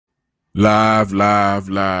Live, live,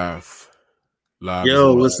 live. Live is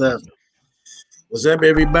Yo, what's alive. up? What's up,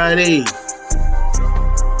 everybody?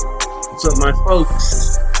 What's up, my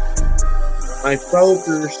folks? My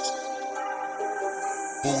folkers.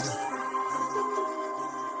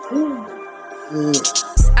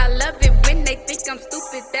 I love it when they think I'm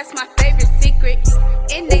stupid. That's my favorite secret.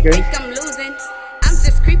 And they Okay. think I'm losing. I'm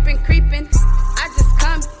just creeping. I just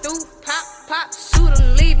come through, pop, shoot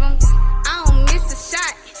 'em, leave 'em. I don't miss a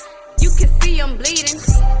shot. You can see 'em bleeding.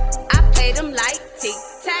 I play them like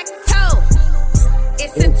tic-tac-toe.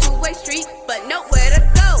 It's a two-way street, but nowhere to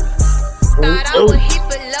go. Thought I would hit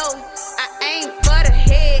below. I aim for the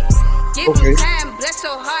head. Give 'em Okay. time, bless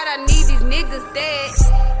your heart. I need these niggas dead.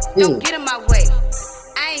 Don't get in my way.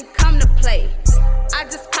 I ain't come to play. I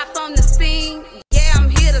just pop on the scene. Yeah, I'm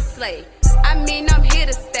here to slay. I mean, I'm here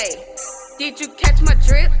to stay. Did you catch my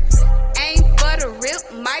drip? Aim for the rip.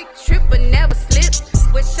 Might trip but never slip.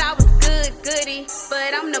 Wish I was goody,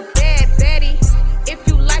 but I'm the bad Betty. If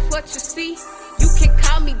you like what you see, you can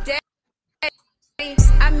call me daddy.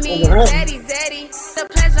 I mean, Zaddy. The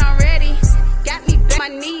pleasure, I'm ready. Got me back my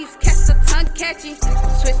knees, catch the tongue catchy.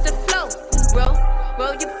 Switch the flow, bro.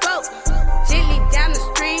 Roll your boat. Gently down the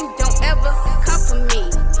stream, don't ever come for me.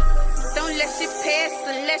 Don't let shit pass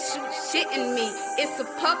unless you shitting me. It's a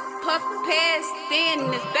puff pass,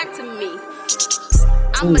 then it's back to me.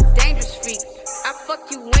 I'm a dangerous freak. I fuck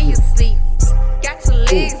you when you sleep. Got your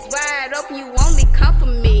legs wide open, you only come for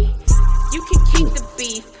me. You can keep the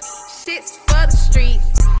beef. Shit's for the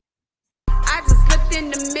streets. I just looked in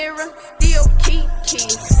the mirror, still key.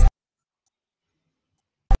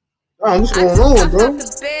 Oh, what's I going just on, hopped bro? out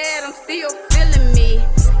the bed, I'm still feeling me.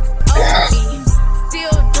 OG, still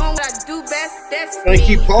doing what I do best, that's Trying to me.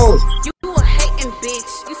 keep pausing. You a hating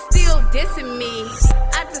bitch, you still dissing me.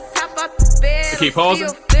 I just hop out the bed, Keep I'm pausing?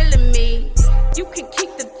 still feeling me. You can keep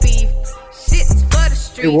the beef, shit's for the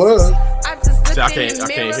streets. It was. I just looked See, I in can't- the I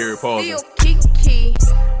mirror, can't hear it pausing. still key.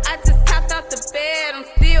 I just hopped out the bed, I'm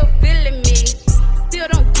still feeling me. Still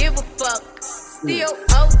don't give a fuck, still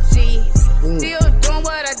OG. Still doing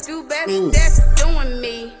what I do best, that's doing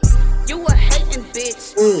me. You a hating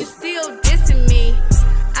bitch, you still dissing me.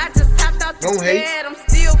 I just hopped out the Don't hate. bed, I'm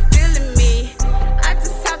still feeling me. I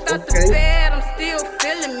just hopped out the Okay. bed, I'm still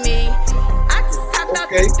feeling me. I just hopped out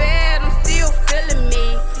Okay. the bed, I'm still feeling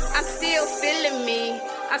me. I'm still feeling me.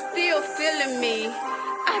 I'm still feeling me.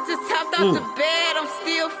 I just hopped out the bed, I'm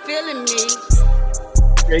still feeling me.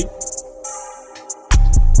 Okay.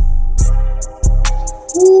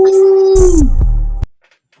 Woo!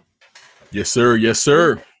 Yes, sir. Yes,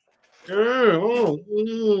 sir. Sure.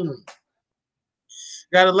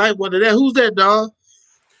 Gotta like one of that. Who's that, dog?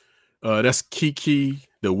 That's Kiki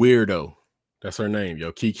the Weirdo. That's her name,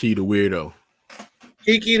 yo. Kiki the Weirdo.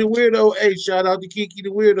 Kiki the Weirdo. Hey, shout out to Kiki the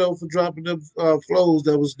Weirdo for dropping them flows.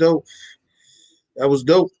 That was dope.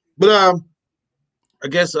 But I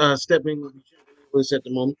guess stepping was at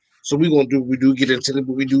the moment. So we do get into it,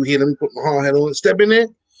 but we do hit him, put my hard hat on, step in there.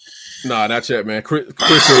 Nah, not yet, man. Chris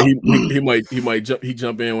said he might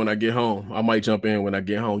jump in when I get home. I might jump in when I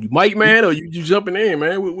get home. You might, man, or you jumping in,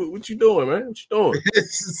 man. What you doing, man? What you doing?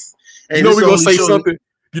 Hey, You know this we're gonna only say show- something.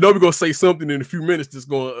 You know we're gonna say something in a few minutes that's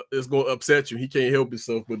gonna upset you. He can't help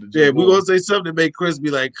himself but to jump Yeah, we're on. gonna say something to make Chris be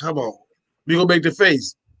like, "Come on." We gonna make the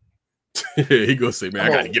face. He gonna say, man, I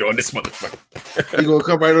Come gotta on. get on this motherfucker. He gonna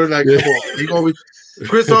come right on like, "Come on." He gonna be.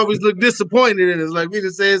 Chris always look disappointed in it. It's like we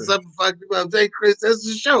just saying something. I'm saying, Chris, that's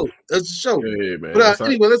the show. That's the show. Yeah, man. But That's how-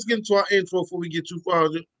 anyway, let's get into our intro before we get too far.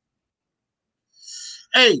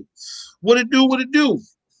 Hey, what it do? What it do?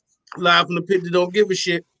 Live from the pit that don't give a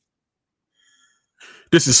shit.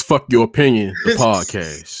 This is Fuck Your Opinion, the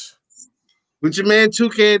podcast. With your man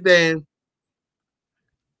 2K and Dan.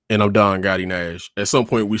 And I'm Don Gotti Nash. At some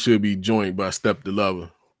point, we should be joined by Step the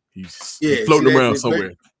Lover. He's Yeah, floating see that- around that-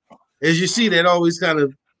 somewhere. As you see, that always kind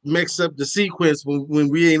of mix up the sequence when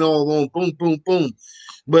we ain't all on boom, boom, boom.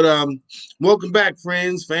 But welcome back,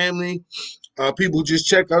 friends, family, people who just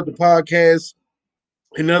check out the podcast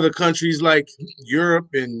in other countries like Europe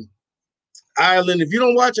and Ireland. If you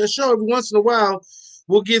don't watch our show every once in a while,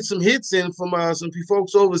 we'll get some hits in from some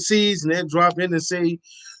folks overseas, and they'll drop in and say,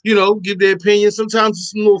 give their opinion. Sometimes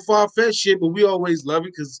it's some little far-fetched shit, but we always love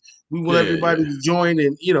it because we want everybody to join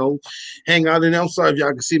and, hang out. And I'm sorry if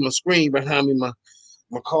y'all can see my screen behind me. My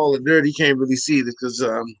Call of Duty, can't really see it because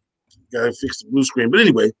gotta fix the blue screen. But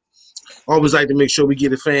anyway, always like to make sure we get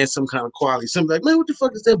the fans some kind of quality. Something like, man, what the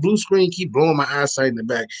fuck is that blue screen keep blowing my eyesight in the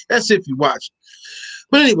back? That's if you watch.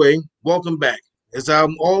 But anyway, welcome back. As I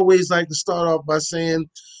always like to start off by saying,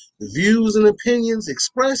 The views and opinions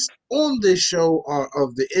expressed on this show are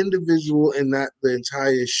of the individual and not the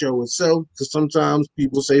entire show itself. Because sometimes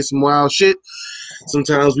people say some wild shit.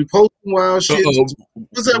 Sometimes we post some wild shit.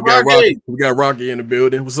 What's up, Rocky? We got Rocky in the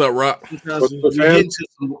building. What's up, Rock? Sometimes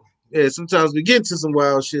we get into some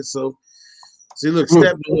wild shit. So, see, look,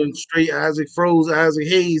 stepping on straight. Isaac froze Isaac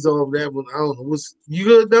Hayes off that one. I don't know. You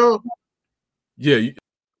good, dog? Yeah.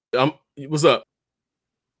 What's up?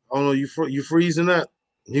 I don't know. You freezing up?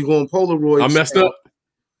 You going Polaroid? I messed up.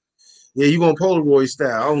 Yeah, you going Polaroid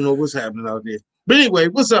style. I don't know what's happening out there. But anyway,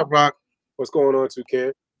 what's up, Rock? What's going on,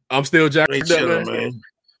 Toucan? I'm still jacked up, man.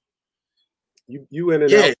 You in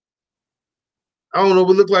and out. I don't know.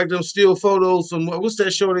 We look like them still photos from what's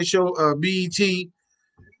that show they show? BET.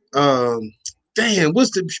 Damn,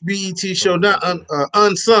 what's the BET show? Not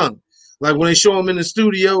Unsung. Like when they show them in the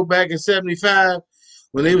studio back in '75.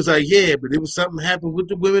 When they was like, yeah, but it was something happened with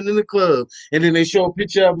the women in the club, and then they show a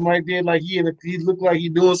picture of him right there, like he looked like he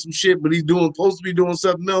doing some shit, but he's supposed to be doing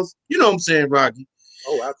something else. You know what I'm saying, Rocky?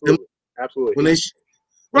 Oh, absolutely. When they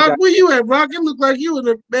Rock, where you at, Rock? It looked like you in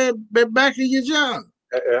the back of your job.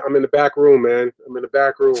 I'm in the back room, man. I'm in the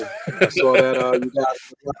back room. I saw that you got,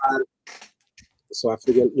 so I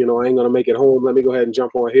figured, I ain't gonna make it home. Let me go ahead and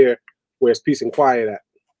jump on here where it's peace and quiet at.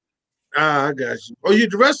 I got you. Oh, you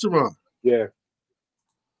at the restaurant? Yeah.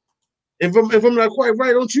 If I'm not quite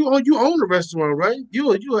right, you own the restaurant, right?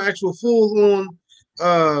 You an actual full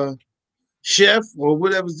on chef or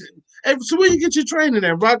whatever. Hey, so where you get your training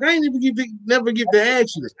at, Rock? I ain't never get to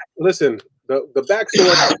ask you this. Listen, the backstory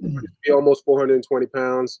used to be almost 420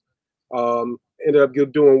 pounds. Ended up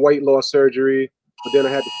doing weight loss surgery, but then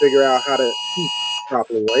I had to figure out how to eat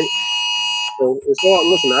properly, right? So it's all.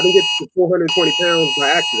 Listen, I didn't get to 420 pounds by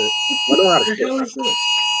accident. I know how to cook.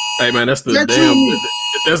 Hey man, that's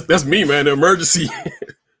that's me, man. The emergency,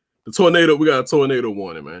 the tornado. We got a tornado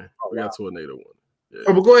warning, man. We got a tornado warning. Yeah.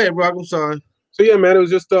 Oh, but go ahead, Rock. I'm sorry. So yeah, man, it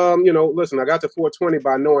was just listen, I got to 420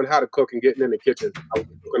 by knowing how to cook and getting in the kitchen. I was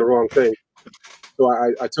cooking the wrong thing, so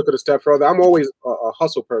I took it a step further. I'm always a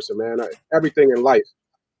hustle person, man. Everything in life.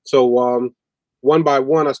 So one by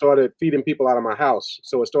one, I started feeding people out of my house.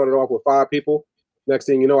 So it started off with 5 people. Next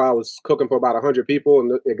thing you know, I was cooking for about 100 people,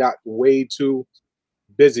 and it got way too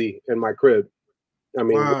busy in my crib. I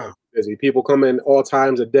mean, wow. Busy. People come in all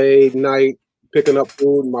times of day, night, picking up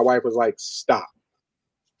food. And my wife was like, stop.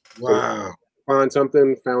 Wow. So find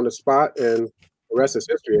something, found a spot, and the rest is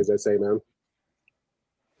history, as they say, man.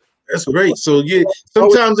 That's great. So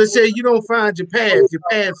sometimes they say you don't find your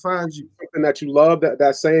path finds you. Something that you love,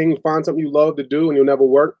 that saying, find something you love to do and you'll never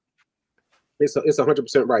work. It's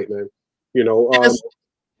 100% right, man.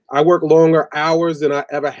 I work longer hours than I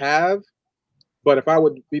ever have. But if I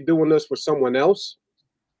would be doing this for someone else,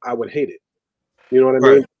 I would hate it. You know what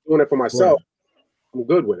I mean? Doing it for myself, I'm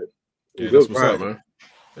good with it. Yeah, that's what's up, man.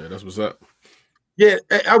 Yeah, that's what's up. Yeah,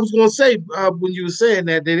 I was going to say, when you were saying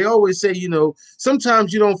that, they always say,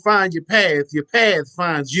 sometimes you don't find your path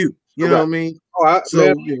finds you. You know what I mean?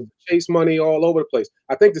 Chase money all over the place.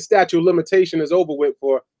 I think the statute of limitation is over with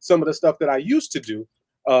for some of the stuff that I used to do.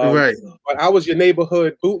 Right, but I was your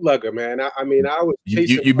neighborhood bootlegger, man. I was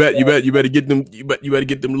chasing. You better get them. You better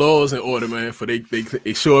get them laws in order, man. For they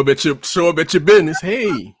show up at your business.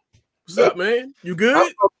 Hey, what's up, man? You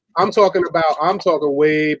good? I'm talking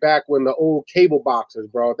way back when the old cable boxes,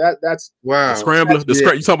 bro. That's wow. The scrambler.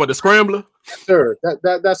 You talking about the scrambler? Yes, sir.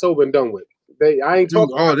 That's over and done with. I ain't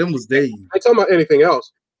talking. Oh, them was days. I ain't talking about anything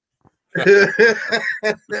else.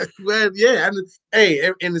 Well, yeah.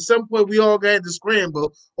 And at some point we all got the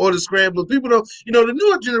scramble or the scramble. People don't, the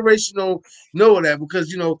newer generation don't know that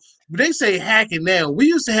because they say hacking now. We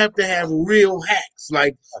used to have real hacks.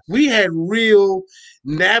 Like we had real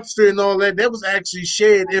Napster and all that. That was actually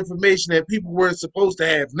shared information that people weren't supposed to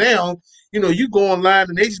have. Now, you go online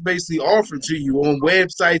and they just basically offer it to you on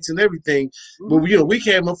websites and everything. But we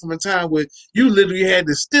came up from a time where you literally had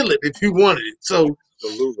to steal it if you wanted it. So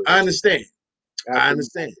absolutely. I understand. Absolutely. I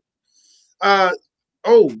understand.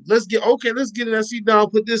 Let's get in. I see Don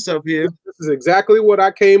put this up here. This is exactly what I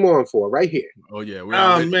came on for right here. Oh yeah, we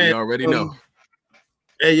already know.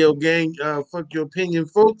 Hey yo, gang, fuck your opinion,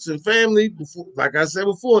 folks and family. Like I said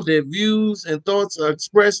before, their views and thoughts are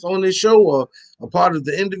expressed on this show or a part of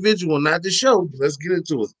the individual, not the show. Let's get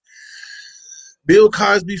into it. Bill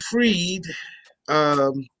Cosby freed.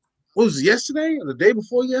 What was it, yesterday or the day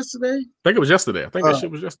before yesterday? I think it was yesterday. I think that shit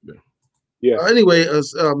was yesterday. Yeah. Anyway,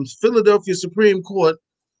 Philadelphia Supreme Court,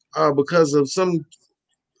 because of some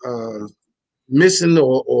missing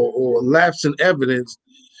or lapse in evidence,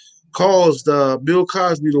 caused Bill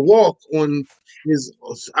Cosby to walk on his,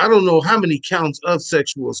 I don't know how many counts of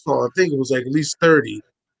sexual assault. I think it was like at least 30.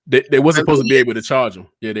 They wasn't supposed to be able to charge him.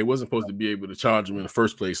 Yeah, they wasn't supposed to be able to charge him in the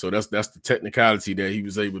first place. So that's the technicality that he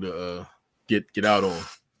was able to get out on.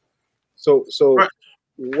 So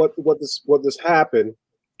what this happened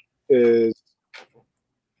is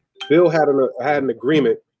Bill had an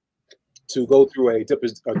agreement to go through a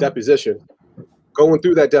deposition. Going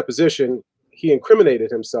through that deposition, he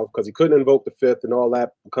incriminated himself because he couldn't invoke the Fifth and all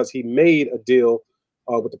that because he made a deal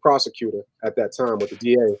with the prosecutor at that time, with the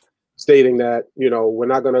DA, stating that, we're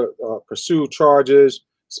not going to pursue charges,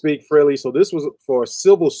 speak freely. So this was for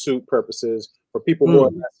civil suit purposes for people more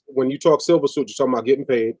or less. When you talk civil suit, you're talking about getting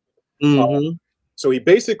paid. So he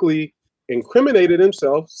basically incriminated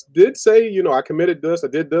himself, did say, I committed this, I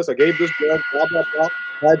did this, I gave this drug, blah, blah, blah,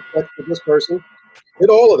 had sex with this person, did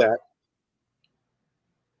all of that.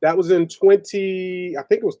 That was in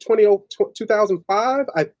 2005,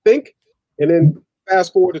 I think. And then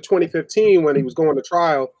fast forward to 2015 when he was going to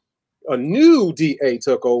trial, a new DA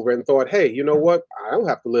took over and thought, hey, you know what? I don't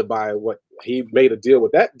have to live by what he made a deal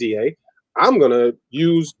with that DA. I'm going to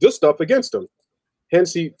use this stuff against him.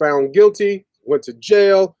 Hence, he found guilty, went to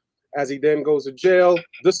jail. As he then goes to jail,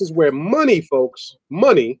 this is where money, folks,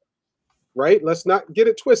 money, right? Let's not get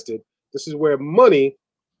it twisted. This is where money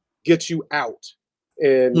gets you out.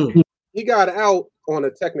 And he got out on a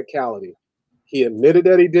technicality. He admitted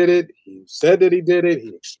that he did it. He said that he did it.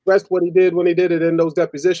 He expressed what he did when he did it in those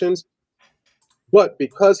depositions. But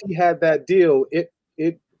because he had that deal, it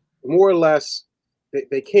more or less,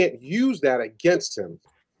 they can't use that against him.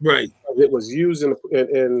 Right. It was used in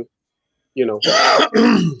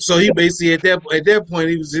So he basically at that point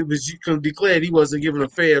it was declared he wasn't given a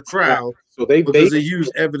fair trial. So they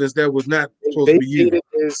used evidence that was not supposed to be used.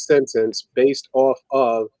 His sentence based off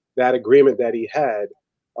of that agreement that he had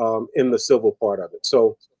in the civil part of it.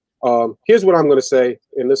 So here's what I'm going to say,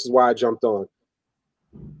 and this is why I jumped on.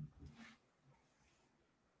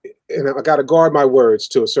 And I got to guard my words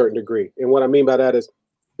to a certain degree. And what I mean by that is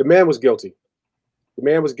the man was guilty. The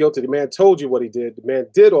man was guilty. The man told you what he did. The man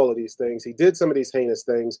did all of these things. He did some of these heinous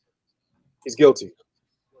things. He's guilty.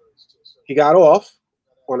 He got off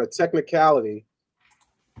on a technicality.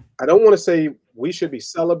 I don't want to say we should be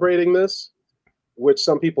celebrating this, which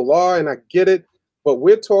some people are, and I get it, but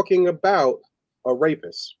we're talking about a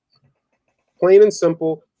rapist. Plain and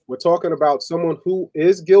simple, we're talking about someone who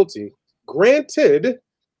is guilty. Granted,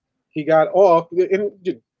 he got off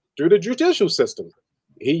through the judicial system.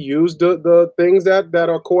 He used the things that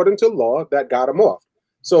are according to law that got him off.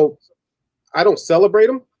 So I don't celebrate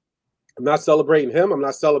him. I'm not celebrating him. I'm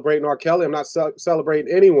not celebrating R. Kelly. I'm not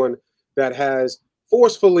celebrating anyone that has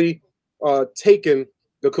forcefully taken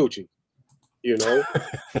the coochie,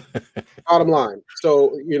 bottom line.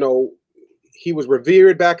 So, he was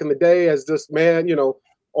revered back in the day as this man,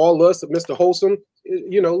 all us, Mr. Wholesome.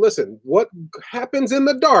 Listen, what happens in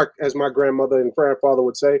the dark, as my grandmother and grandfather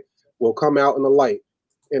would say, will come out in the light.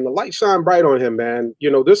 And the light shine bright on him, man.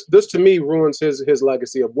 This to me ruins his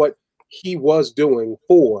legacy of what he was doing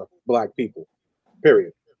for Black people.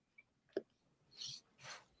 Period.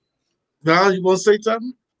 Now you want to say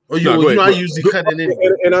something? Or I usually cut it in.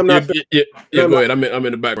 And I'm not. Yeah, go ahead. I'm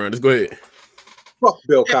in the background. Just go ahead. Fuck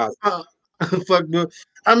Bill Cosby. Fuck Bill.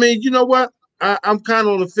 I mean, you know what? I'm kind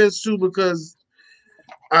of on the fence too because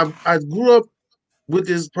I grew up with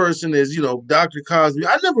this person as, Dr. Cosby.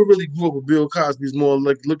 I never really grew up with Bill Cosby. It's more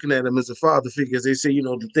like looking at him as a father figure, as they say,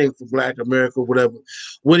 the thing for Black America, whatever.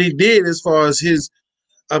 What he did as far as his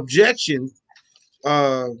objection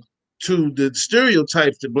to the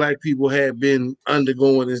stereotypes that Black people had been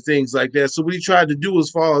undergoing and things like that. So what he tried to do as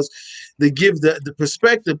far as to give the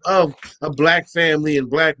perspective of a Black family and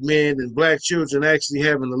Black men and Black children actually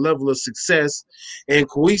having a level of success and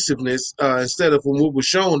cohesiveness instead of from what was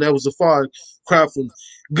shown, that was a far cry from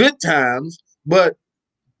good times. But,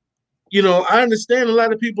 I understand a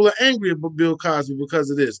lot of people are angry about Bill Cosby because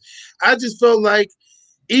of this. I just felt like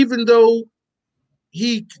even though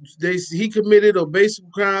he committed or basic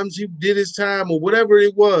crimes, he did his time or whatever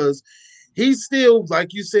it was, he still,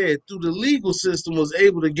 like you said, through the legal system was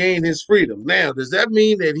able to gain his freedom. Now, does that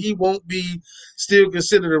mean that he won't be still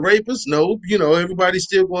considered a rapist? No, everybody's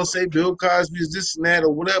still going to say Bill Cosby is this and that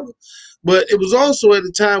or whatever. But it was also at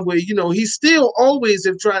a time where, he still always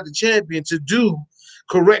have tried to champion to do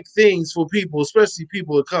correct things for people, especially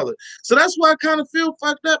people of color. So that's why I kind of feel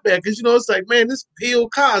fucked up at, because, it's like, man, this Bill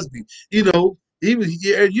Cosby, he was, we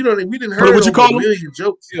didn't heard what you call him? A million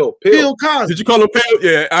jokes. Bill Cosby. Did you call him Bill?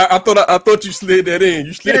 Yeah, I thought you slid that in.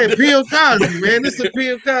 You slid that. Bill Cosby, man. This is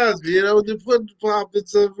Bill Cosby, to put the pop and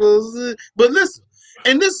stuff. But listen,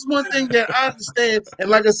 and this is one thing that I understand. And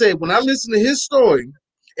like I said, when I listen to his story,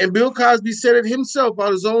 and Bill Cosby said it himself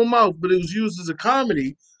out his own mouth, but it was used as a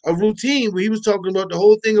comedy a routine where he was talking about the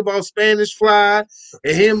whole thing about Spanish Fly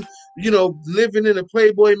and him, living in a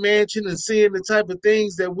Playboy mansion and seeing the type of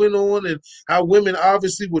things that went on and how women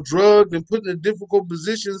obviously were drugged and put in difficult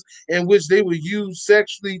positions in which they were used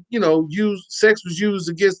sexually, sex was used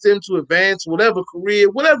against them to advance whatever career,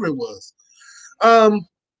 whatever it was.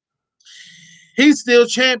 He's still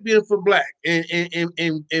champion for black and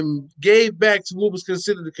gave back to what was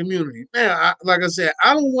considered the community. Now, like I said,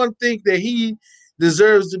 I don't want to think that he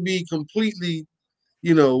deserves to be completely,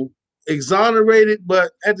 exonerated,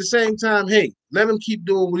 but at the same time, hey, let him keep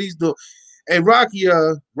doing what he's doing. And Rocky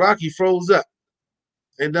froze up.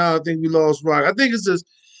 And now I think we lost Rocky. I think it's just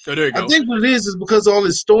there you go. I think what it is because all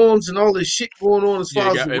this storms and all this shit going on as far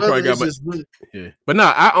as the weather. Yeah. But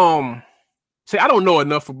nah, I don't know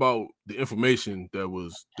enough about the information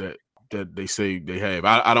that they say they have.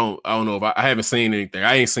 I don't know if I haven't seen anything.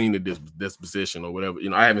 I ain't seen the disposition or whatever.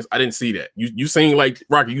 I didn't see that. You seen like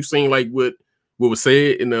Rocky? You seen like what was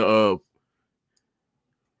said in the?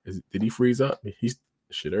 Did he freeze up?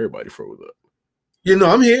 Everybody froze up.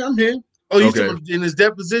 I'm here. Oh, you okay. In his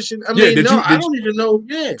deposition? I mean, I don't even know.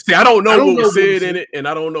 Yeah. See, I don't know what was said in it, and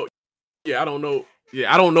I don't know. Yeah, I don't know.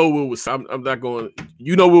 Yeah, I don't know what was. I'm not going.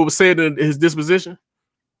 You know what was said in his disposition?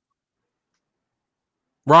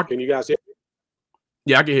 Rock, can you guys hear me?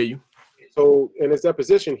 Yeah, I can hear you. So in his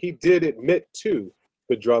deposition, he did admit to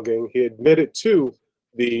the drugging. He admitted to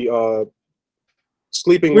the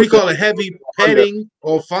sleeping. We call it heavy petting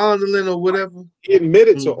or fondling or whatever. He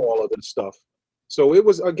admitted to all of this stuff. So it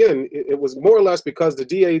was, again, it was more or less because the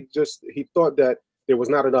DA he thought that there was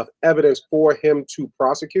not enough evidence for him to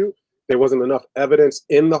prosecute. There wasn't enough evidence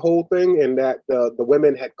in the whole thing, and that the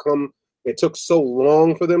women had come. It took so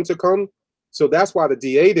long for them to come. So that's why the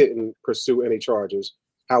DA didn't pursue any charges.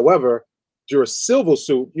 However, you're a civil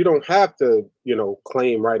suit. You don't have to,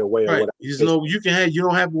 claim right away or whatever. You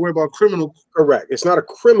don't have to worry about criminal. Correct. It's not a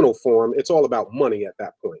criminal form. It's all about money at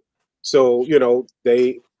that point. So,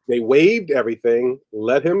 they waived everything,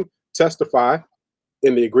 let him testify,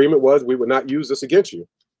 and the agreement was we would not use this against you.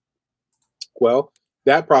 Well,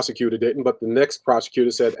 that prosecutor didn't, but the next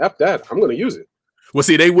prosecutor said, F that, I'm going to use it. Well,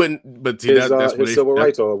 see, they wouldn't, but see, that's his civil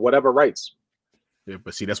rights or whatever rights. Yeah,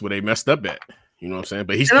 but see, that's where they messed up at. You know what I'm saying?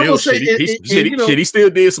 But he still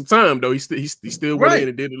did some time though. He still went in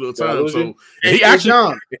and did a little time. So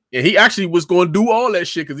he actually was going to do all that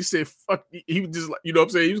shit because he said fuck. He was just like, you know what I'm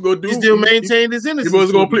saying? He was going to do. He still maintained his innocence. He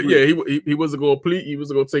wasn't going to plead. Yeah, he wasn't going to plead. He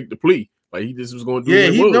wasn't going to take the plea. Like he just was going to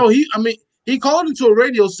do. He called into a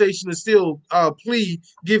radio station to still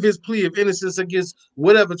give his plea of innocence against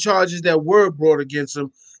whatever charges that were brought against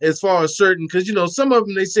him, as far as certain, because some of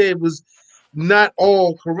them they said was not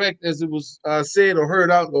all correct as it was said or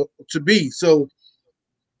heard out to be. So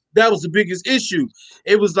that was the biggest issue.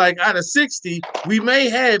 It was like out of 60, we may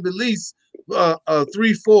have at least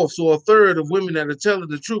 3/4 or a third of women that are telling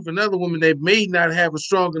the truth, and other women they may not have a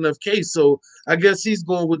strong enough case. So I guess he's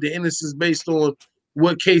going with the innocence based on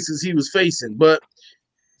what cases he was facing. But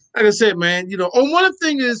like I said, man, one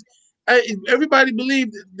thing is everybody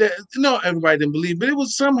believed that, no, everybody didn't believe, but it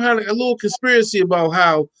was somehow like a little conspiracy about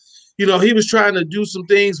how, he was trying to do some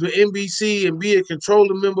things with NBC and be a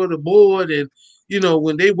controlling member of the board. And,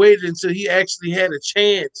 when they waited until he actually had a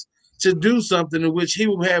chance to do something in which he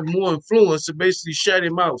would have more influence to basically shut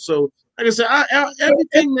him out. So like I said,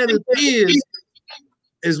 everything that it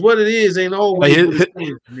is what it is. Ain't always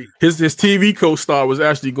his TV co-star was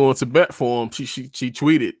actually going to bet for him. She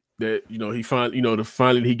tweeted that he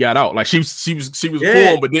finally he got out. Like she was for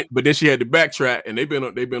him, but then she had to backtrack, and they've been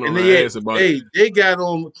on her ass about it. They got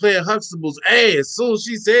on Claire Huxtable's ass as soon as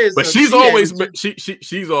she says. But she's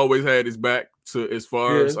always had his back to as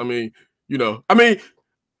far as damn.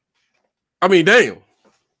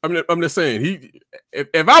 I'm just saying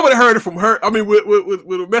if I would have heard it from her,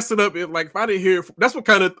 with messing up it, like if I didn't hear it that's what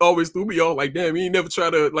kind of always threw me off. Like, damn, you never try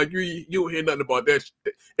to like you don't hear nothing about that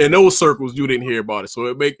shit. In those circles you didn't hear about it. So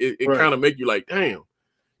it kind of make you like, damn.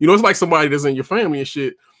 It's like somebody that's in your family and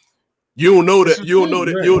shit. You don't know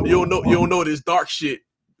this dark shit.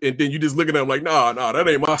 And then you just look at them like, nah, that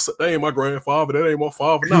ain't my grandfather, that ain't my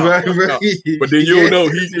father. Nah. But then you don't know.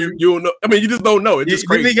 You don't know. I mean, you just don't know. It's just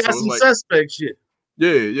crazy. They got some suspect shit.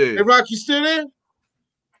 Yeah. Hey, Rock, you still there?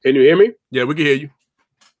 Can you hear me? Yeah, we can hear you.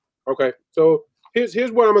 Okay, so here's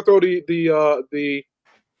what I'm gonna throw the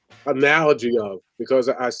analogy of, because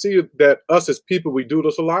I see that us as people, we do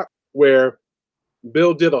this a lot. Where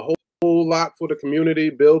Bill did a whole lot for the community.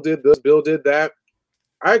 Bill did this. Bill did that.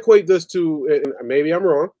 I equate this to, and maybe I'm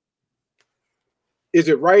wrong. Is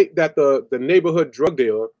it right that the neighborhood drug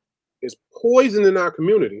dealer is poisoning our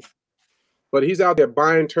community, but he's out there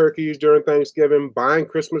buying turkeys during Thanksgiving, buying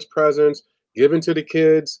Christmas presents, giving to the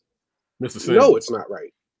kids. Mr. Sims. No, it's not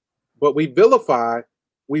right. But we vilify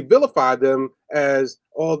them as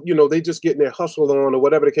all, you know, they just getting their hustle on or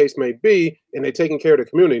whatever the case may be, and they're taking care of the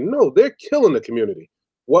community. No, they're killing the community.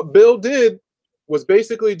 What Bill did was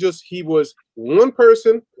basically just, he was one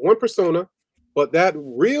person, one persona, but that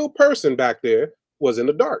real person back there was in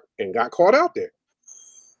the dark and got caught out there.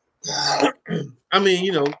 I mean,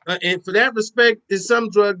 you know, and for that respect, there's some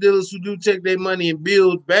drug dealers who do take their money and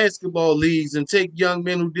build basketball leagues and take young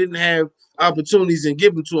men who didn't have opportunities and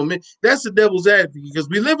give them to them. That's the devil's advocate, because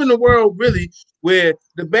we live in a world really where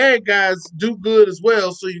the bad guys do good as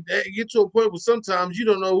well. So you get to a point where sometimes you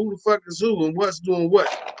don't know who the fuck is who and what's doing what.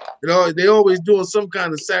 You know, they always doing some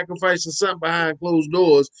kind of sacrifice or something behind closed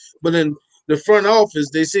doors, but in the front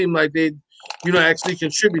office, they seem like they, you know, actually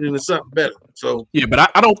contributing to something better. So yeah,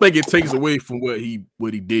 but I don't think it takes away from what he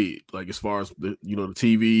did. Like as far as the, you know, the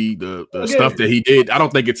TV, the stuff that he did, I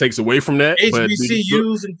don't think it takes away from that.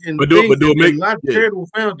 HBCUs and but do it make a lot of charitable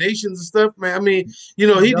foundations and stuff, man. I mean, you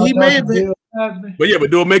know, he may have been. But yeah,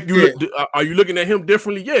 but do it make you? Are you looking at him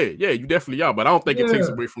differently? Yeah, you definitely are. But I don't think it takes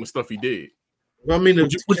away from the stuff he did. I mean,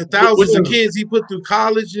 the thousands of kids he put through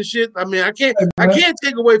college and shit. I mean, I can't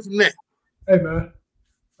take away from that. Hey man,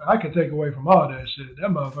 I can take away from all that shit. That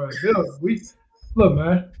motherfucker, Bill, look,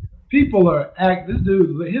 man. People are this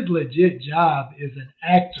dude. His legit job is an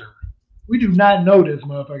actor. We do not know this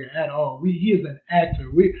motherfucker at all. He is an actor.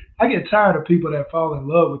 I get tired of people that fall in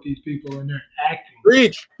love with these people and they're acting.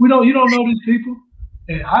 Reach. You don't know these people,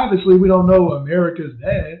 and obviously we don't know America's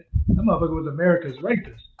dad. That motherfucker was America's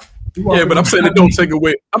rapist. Yeah, but I'm saying it don't take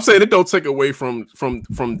away. I'm saying it don't take away from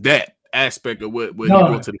that aspect of what he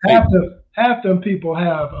brought to the table. Half them people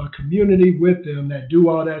have a community with them that do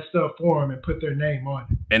all that stuff for them and put their name on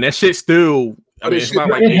it. And that shit still, I mean, it's not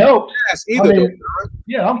like it helps.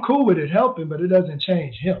 Yeah, I'm cool with it helping, but it doesn't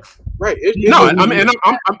change him. Right.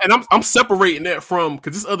 I'm separating that from,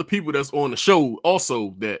 because there's other people that's on the show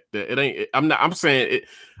also that it ain't. I'm not saying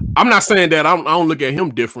that I don't look at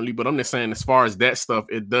him differently, but I'm just saying as far as that stuff,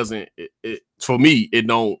 it doesn't. It for me, it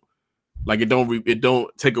don't. Like it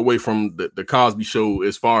don't take away from the Cosby Show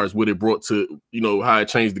as far as what it brought to, you know, how it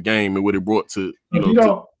changed the game and what it brought to, to that.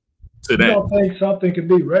 You don't think something can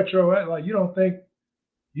be retro? Like you don't think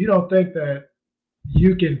that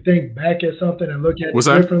you can think back at something and look at it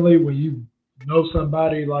differently when you know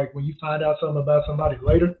somebody, like when you find out something about somebody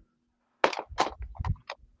later?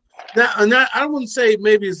 Now, I wouldn't say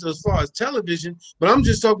maybe it's as far as television, but I'm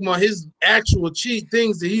just talking about his actual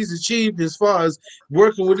things that he's achieved as far as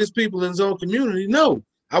working with his people in his own community. No,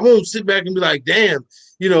 I won't sit back and be like, damn,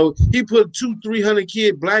 you know, he put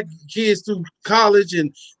 200-300 black kids through college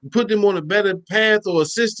and put them on a better path or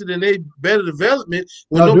assisted in a better development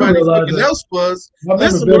when nobody fucking else was.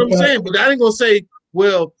 Listen to what I'm saying, but I ain't gonna say,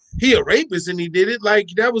 well, he a rapist and he did it. Like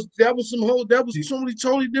that was totally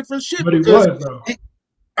different shit. But he was, though.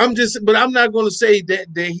 But I'm not going to say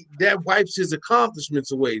that wipes his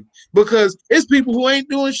accomplishments away, because it's people who ain't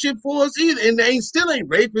doing shit for us either, and they still ain't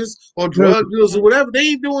rapists or drug dealers or whatever. They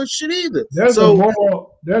ain't doing shit either. There's a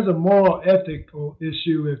moral ethical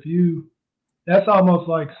issue that's almost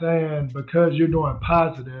like saying because you're doing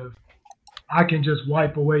positive, I can just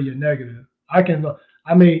wipe away your negative. I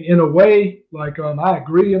mean, in a way, like I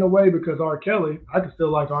agree in a way, because R. Kelly, I can still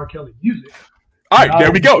like R. Kelly music. All right,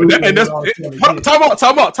 there we go. And that's time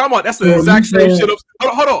out. That's the exact same shit.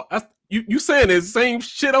 Hold on. That's, you saying the same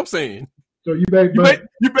shit I'm saying. So you basically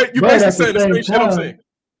saying the same shit I'm saying.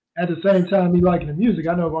 At the same time, me liking the music,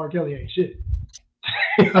 I know R. Kelly ain't shit.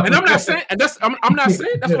 And I'm not saying, and I'm not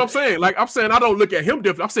saying that's what I'm saying. Like I'm saying, I don't look at him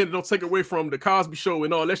different. I'm saying it don't take away from the Cosby Show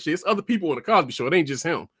and all that shit. It's other people on the Cosby Show. It ain't just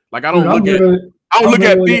him. Like I don't look at Theo. I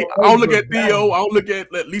don't look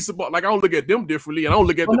at Lisa. Like I don't look at them differently, and I don't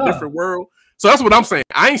look at the different world. So that's what I'm saying.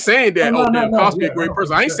 I ain't saying that Cosby a great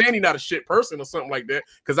person. I ain't saying he's not a shit person or something like that.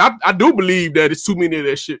 Because I do believe that it's too many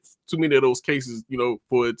of those cases, you know,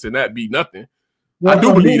 for it to not be nothing. Well, I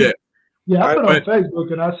do believe that. Yeah, I put on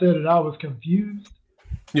Facebook and I said that I was confused.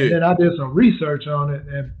 Yeah. And then I did some research on it,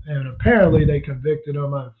 and apparently they convicted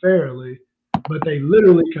him unfairly, but they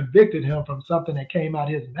literally convicted him from something that came out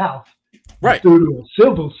his mouth. Right. Through to a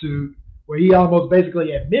civil suit where he almost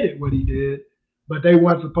basically admitted what he did. But they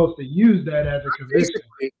weren't supposed to use that as a conviction.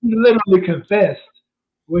 He literally confessed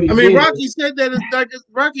what he did. I mean, Rocky said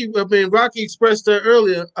that. Rocky expressed that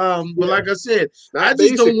earlier. But like I said, I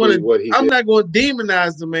just don't want to. I'm not going to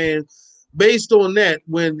demonize the man based on that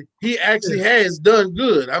when he actually has done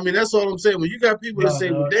good. I mean, that's all I'm saying. When you got people that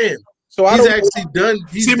say, "Well, damn." So he's actually done.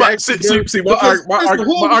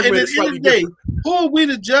 My argument is slightly different. Who are we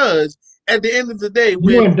to judge at the end of the day, You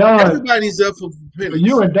when and Don, everybody's up for but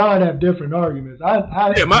you and Don have different arguments.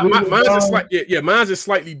 Yeah, mine's is slightly mine's is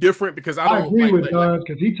slightly different because I don't agree with Don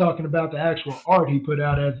because he's talking about the actual art he put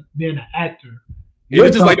out as being an actor. Yeah,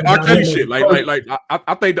 it's just like the R. Kelly shit. I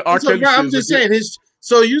think the R. Kelly shit. I'm just saying his.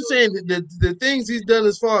 So you saying the things he's done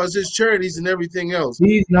as far as his charities and everything else?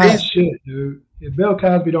 He's not shit, dude. If Bill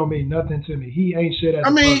Cosby don't mean nothing to me, he ain't shit.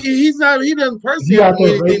 As he's not. He doesn't personally have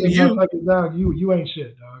anything to you. Down, you ain't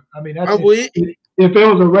shit, dog. I mean, that's if it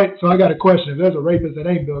was a rape. So I got a question. If there's a rapist that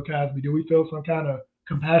ain't Bill Cosby, do we feel some kind of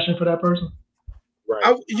compassion for that person?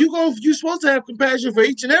 Right. You're supposed to have compassion for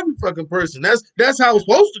each and every fucking person. That's how it's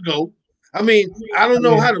supposed to go. I mean, I don't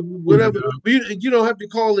know how to whatever. You don't have to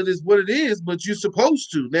call it as what it is, but you're supposed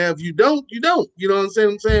to. Now, if you don't, you don't. You know what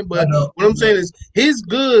I'm saying? But what I'm saying is his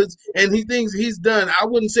goods and he thinks he's done. I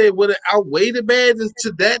wouldn't say it would outweigh the bad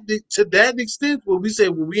to that extent. Where we say,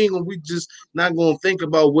 well, we just not going to think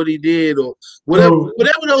about what he did or whatever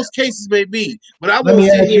those cases may be. But I won't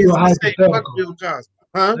sit here and say fuck Bill Cosby.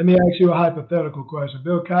 Huh? Let me ask you a hypothetical question.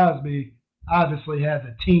 Bill Cosby obviously has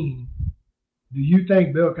a team. Do you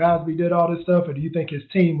think Bill Cosby did all this stuff, or do you think his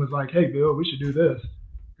team was like, "Hey, Bill, we should do this"?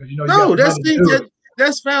 No, that's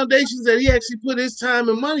foundations that he actually put his time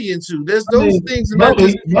and money into. There's those things.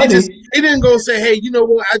 He didn't go say, "Hey, you know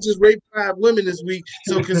what? I just raped 5 women this week,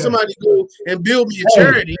 so can somebody go and build me a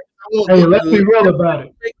charity?" Hey, let's be real about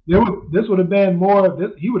it. This would have been more.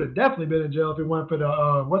 He would have definitely been in jail if it went for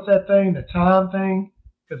the what's that thing, the time thing.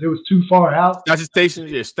 Because it was too far out. Statutation,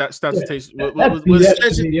 yeah, statutation. What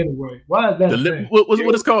anyway? Why is that?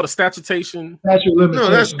 What is called a statutation? Statute of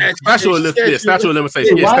limitation. No, that's statute of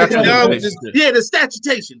limitation. Yeah, the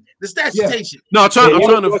statutation. The statutation. No, I was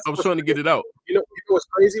trying to get it out. You know what's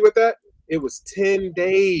crazy with that? It was 10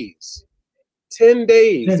 days. 10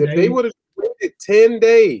 days. If they would have waited 10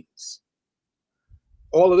 days,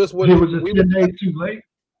 all of this would have. Was it 10 days too late?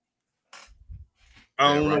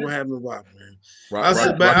 I don't know what happened to Rock, man.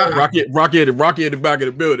 Rocky at the back of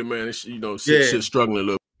the building, man. Shit's struggling a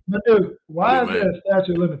little. But dude, why is there a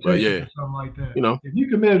statute of limitations or something like that? You know, if you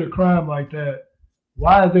committed a crime like that,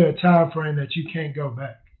 why is there a time frame that you can't go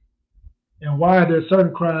back? And why are there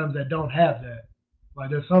certain crimes that don't have that? Like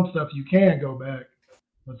there's some stuff you can go back,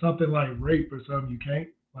 but something like rape or something you can't.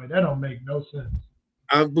 Like that don't make no sense.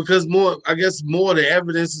 Because more the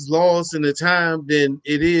evidence is lost in the time than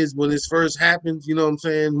it is when it first happens. You know what I'm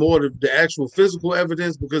saying? More the actual physical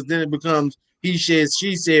evidence, because then it becomes he said,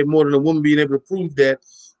 she said, more than a woman being able to prove that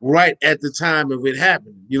right at the time of it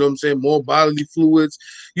happening. You know what I'm saying? More bodily fluids,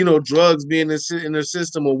 drugs being in her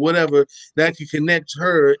system or whatever that could connect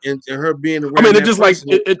her and her being around. I mean, it's just like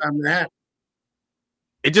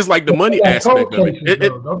it's just like the money aspect of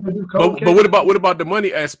it. But what about the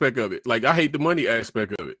money aspect of it? Like I hate the money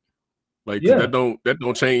aspect of it. Like that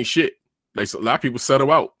don't change shit. Like a lot of people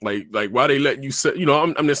settle out. Like why they letting you set?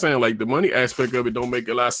 I'm just saying like the money aspect of it don't make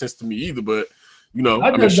a lot of sense to me either. But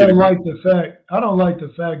I just don't like the fact. I don't like the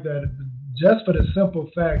fact that just for the simple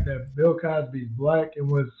fact that Bill Cosby's black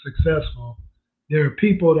and was successful, there are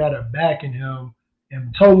people that are backing him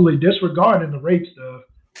and totally disregarding the rape stuff.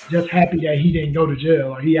 Just happy that he didn't go to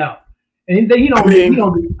jail or he out, and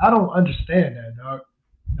I don't understand that, dog.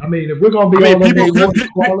 I mean, if we're gonna be on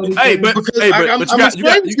quality, I'm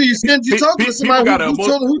explaining to you since you're talking to somebody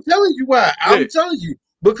who's telling you why. I'm telling you.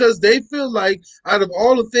 Because they feel like out of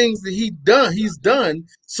all the things that he's done,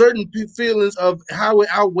 certain feelings of how it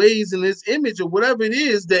outweighs in his image or whatever it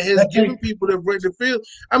is that has given people the feel.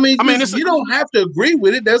 I mean, you don't have to agree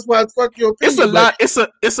with it. That's why it's fuck your opinion. It's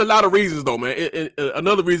a lot of reasons though, man.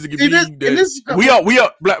 Another reason could be that we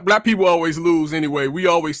are black people always lose anyway. We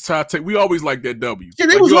always like that W. Yeah,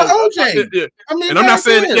 it was like OJ. I mean, and I'm not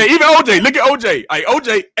saying even OJ. Look at OJ. Like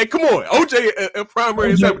OJ. Hey, come on, OJ. A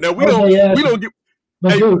primary example. Now we don't get.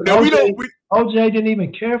 But dude, OJ didn't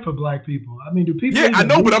even care for black people. I mean, do people? Yeah, I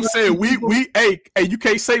know, but I'm saying you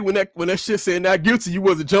can't say when that shit saying not guilty, you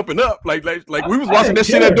wasn't jumping up like we was watching that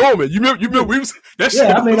shit at Dorman. You remember we was that shit.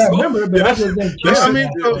 Yeah, I mean, I remember, but I just didn't care. I mean,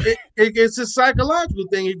 it's a psychological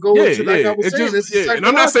thing. It goes to like I was saying. It's and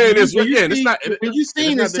I'm not saying this. Yeah, it's not. When you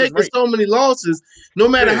seen it taking so many losses, no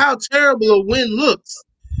matter how terrible a win looks.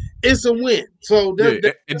 It's a win. So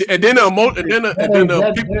people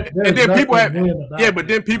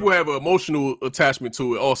have an emotional attachment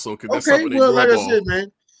to it also. Okay, well, like I said,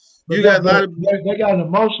 man, you got a lot of they got an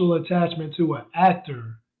emotional attachment to an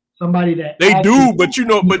actor, somebody that they do, but a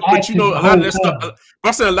lot of that stuff.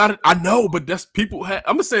 I'm saying a lot of I know, but that's people have.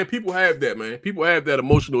 I'm just saying people have that, man. People have that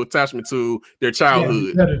emotional attachment to their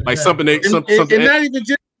childhood, like something they something. And not even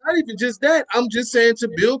just that. I'm just saying to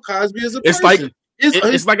Bill Cosby as a person.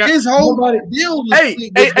 It's like his whole deal.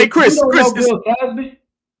 Hey, Chris, you don't know Bill Cosby?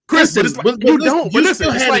 Chris, but it's like, you don't. But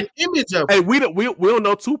listen, it's like an image of. Hey, we don't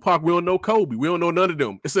know Tupac. We don't know Kobe. We don't know none of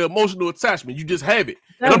them. It's an emotional attachment. You just have it.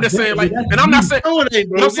 And I'm just saying, like, and I'm not saying. No, it ain't,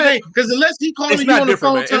 bro. Because unless he calling you on the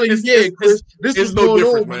phone telling you, yeah, Chris, this is no going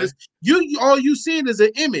different, on. Man. All you seeing is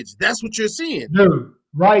an image. That's what you're seeing, dude.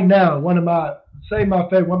 Right now, one of my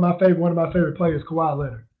favorite players, Kawhi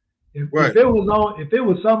Leonard. If it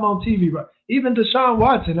was something on TV, right? Even Deshaun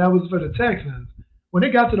Watson, that was for the Texans. When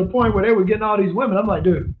it got to the point where they were getting all these women, I'm like,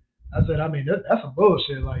 dude. I said, I mean, that's some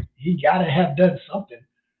bullshit. Like, he gotta have done something.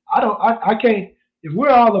 I can't. If we're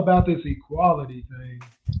all about this equality thing,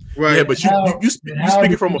 right? Yeah, but you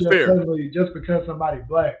speaking from a fair. Just because somebody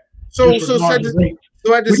black. So at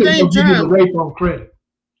the same time, the rape on credit.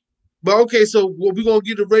 But okay, so we gonna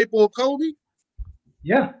get the rape on Kobe?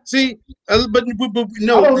 Yeah. See, but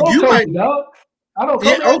no, you might. I don't.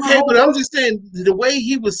 Yeah, okay, but I'm just saying the way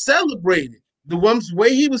he was celebrated. The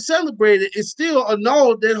way he was celebrated is still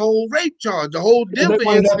annulled that whole rape charge. The whole Denver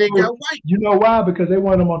incident got white. You know why? Because they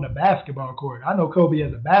want him on the basketball court. I know Kobe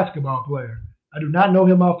as a basketball player. I do not know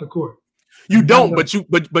him off the court. You don't, but still,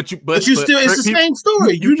 it's the same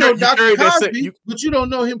story. You know Dr. Cosby, but you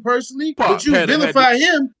don't know him personally. But you vilify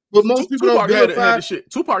him, but most people don't vilify.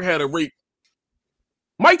 Tupac had a rape.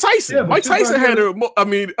 Mike Tyson. Yeah, Mike Tyson had a. I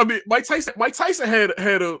mean, Mike Tyson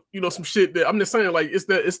had a some shit that I'm just saying, like, it's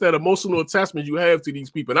that emotional attachment you have to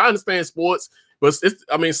these people. And I understand sports, but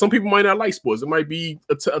some people might not like sports. It might be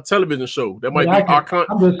a television show that might be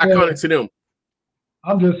iconic to them.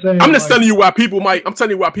 I'm just saying. I'm just telling you why people might. I'm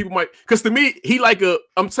telling you why people might. Because to me, he like a.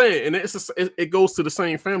 I'm saying, and it goes to the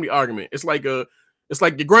same family argument. It's like your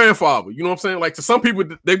grandfather. You know what I'm saying? Like, to some people,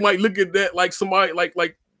 they might look at that like somebody like.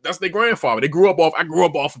 That's their grandfather. I grew up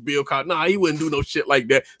off of Bill Cosby. Nah, he wouldn't do no shit like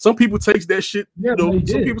that. Some people take that shit. Yeah,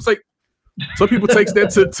 some people takes that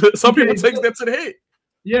to the head.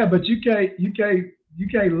 Yeah, but you can't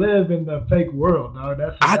live in the fake world, dog.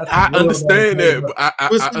 I understand that. But I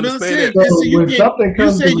understand that. So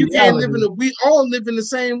you can't live in we all live in the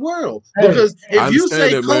same world. Because if you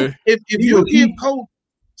say if you give Kobe,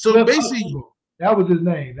 so basically. That was his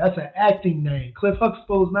name. That's an acting name. Cliff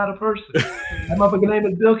Huxtable is not a person. That motherfucker name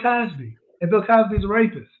is Bill Cosby. And Bill Cosby's a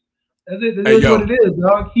rapist. That's it. That is what it is,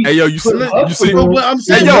 dog. You see what I'm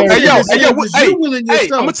saying? I'm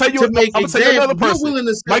gonna tell you another person.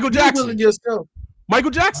 Michael Jackson. Michael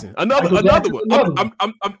Jackson. Another one.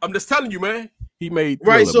 I'm just telling you, man. He made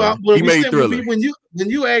Thriller, right. So he made Thriller. When you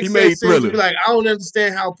ask that, you be like, I don't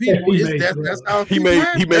understand how people. That's how he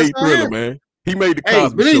made Thriller, man. He made the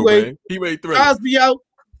Cosby show, man. He made Thriller. Cosby out.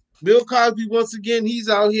 Bill Cosby, once again, he's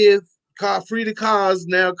out here. Free the cause.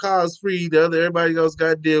 Now cause free. Everybody else got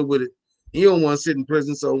to deal with it. He don't want to sit in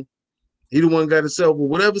prison, so he the one got to sell for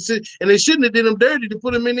whatever. And they shouldn't have did him dirty to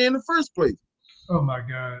put him in there in the first place. Oh, my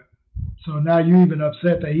God. So now you even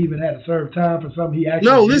upset that he even had to serve time for something he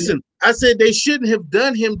actually No, listen. I said they shouldn't have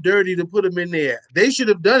done him dirty to put him in there. They should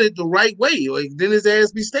have done it the right way. Like, then his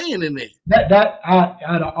ass be staying in there.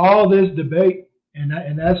 Out of all this debate,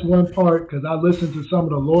 and that's one part, because I listened to some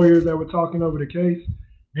of the lawyers that were talking over the case,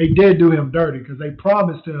 they did do him dirty because they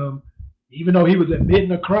promised him, even though he was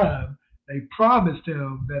admitting a crime, they promised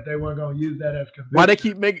him that they weren't going to use that as conviction.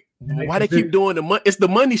 Why they keep doing the money? It's the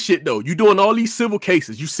money shit though. You doing all these civil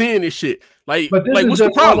cases. You seeing this shit. What's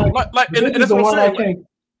the problem? And that's what I'm saying.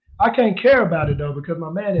 I can't care about it though because my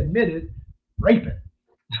man admitted raping.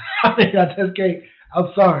 I mean, I just can't. I'm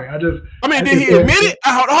sorry. Did he admit it?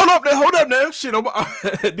 Hold up now. Shit.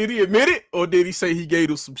 Did he admit it, or did he say he gave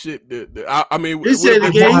him some shit? He said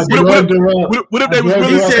he gave. What if they was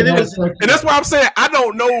really said it was? And that's why I'm saying I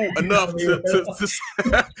don't know enough to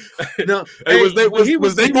no. Hey,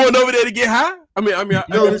 was they going over there to get high? He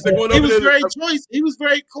was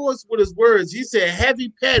very coarse with his words. He said heavy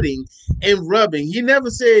petting and rubbing. He never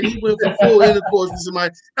said he went for full intercourse with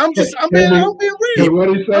somebody. I'm being real.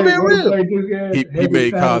 I'm being real. He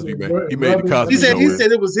made Cosby, man. He made the Cosby. He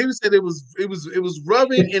said it was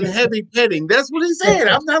rubbing and heavy petting. That's what he said.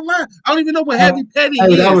 I'm not lying. I don't even know what heavy petting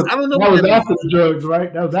is. I don't know what that was after the drugs,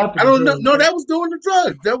 right? That was after. I don't know. No, that was during the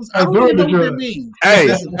drugs. That was. I don't even know what that means.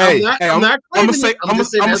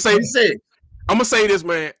 I'm gonna say this,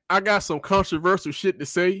 man. I got some controversial shit to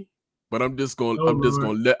say, but I'm just gonna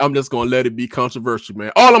let it be controversial,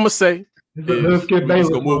 man. All I'm gonna say is let's get Bayless.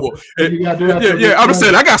 Gonna move on. I'm just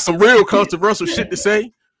saying I got some real controversial shit to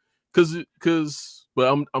say, but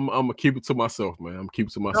I'm gonna keep it to myself, man. I'm keep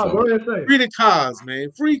it to myself. No, go ahead and say it. Free the cause,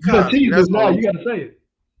 man. Free cause. You gotta say it.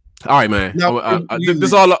 All right, man. Now,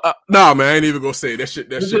 This all. Nah, man. I ain't even gonna say that shit.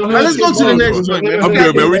 That shit. Let's go to the next joint, man. I'm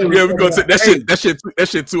good, man. We gonna say that shit. That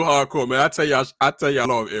shit too hardcore, man. I tell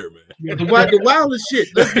y'all off air, man. The wildest shit.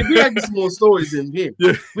 We gotta get some more stories in here.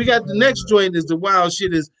 Yeah. We got the next joint. Is the wild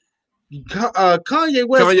shit is Kanye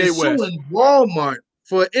West is suing Walmart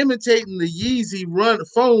for imitating the Yeezy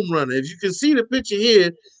foam runner. If you can see the picture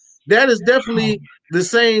here, that is definitely the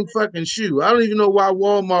same fucking shoe. I don't even know why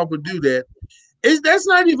Walmart would do that. That's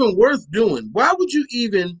not even worth doing. Why would you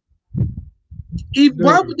even?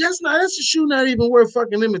 That's a shoe not even worth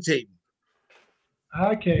fucking imitating.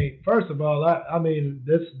 I can't. First of all, I mean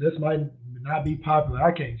this might not be popular.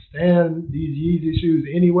 I can't stand these Yeezy shoes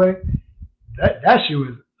anyway. That shoe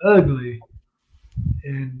is ugly,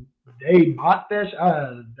 and they bought that.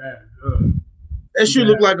 That shoe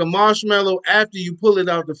look like a marshmallow after you pull it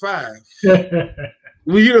out the 5.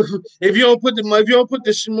 If you don't put the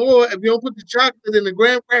chocolate and the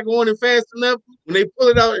graham cracker on it fast enough, when they pull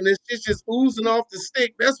it out and it's just oozing off the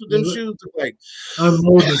stick, that's what them shoes look like.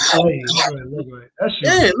 Unmolded clay.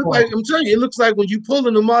 It look like, I'm telling you, it looks like when you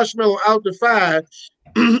pulling the marshmallow out the 5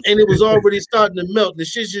 and it was already starting to melt. The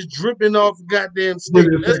shit's just dripping off the goddamn stick.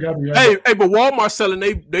 Hey, but Walmart selling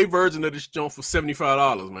they version of this joint for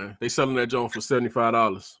 $75, man. They selling that joint for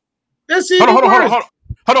 $75. That's even worse.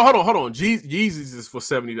 Hold on. Yeezys is for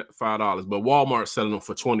 $75, but Walmart selling them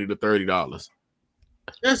for $20 to $30.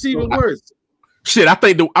 That's even worse. Shit, I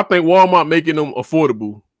think Walmart making them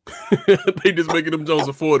affordable. They just making them Jones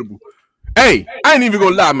affordable. Hey, I ain't even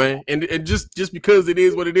gonna lie, man. And just because it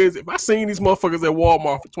is what it is, if I seen these motherfuckers at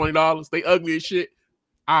Walmart for $20, they ugly as shit.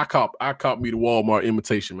 I cop me the Walmart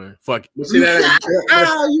imitation, man. Fuck it. See, I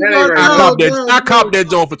cop that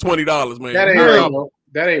joint for $20, man.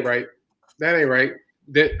 That ain't right.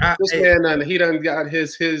 This man, he done got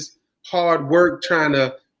his hard work trying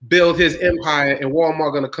to build his empire, and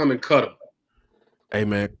Walmart gonna come and cut him. Hey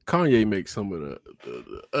man, Kanye makes some of the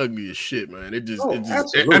ugliest shit, man. It just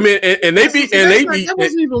absolutely. I mean, and they be that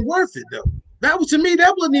wasn't even worth it though. That wasn't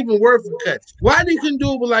even worth a cut. Why they couldn't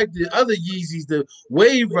do it with like the other Yeezys, the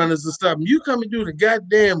wave runners and stuff? You come and do the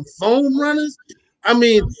goddamn foam runners. I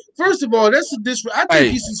mean, first of all, that's a disrespect. I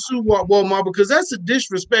think he should sue Walmart because that's a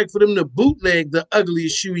disrespect for them to bootleg the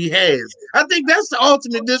ugliest shoe he has. I think that's the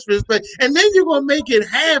ultimate disrespect. And then you're gonna make it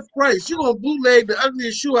half price. You're gonna bootleg the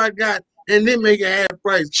ugliest shoe I got and then make it half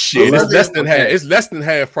price. Shit, it's less than half. It's less than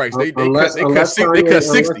half price. They cut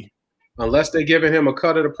 60. Unless they're giving him a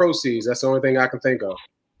cut of the proceeds. That's the only thing I can think of.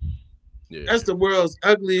 Yeah. That's the world's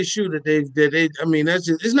ugliest shoe that they. I mean, that's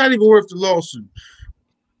just. It's not even worth the lawsuit.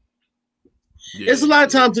 Yeah. It's a lot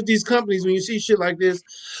of times with these companies when you see shit like this,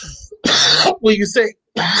 where you say,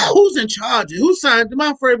 "Who's in charge? Who signed?"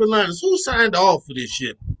 My favorite line is, "Who signed off for this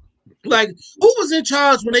shit?" Like, who was in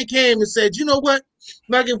charge when they came and said, "You know what?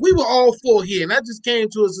 Like, if we were all 4 here, and that just came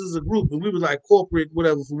to us as a group, and we were like corporate,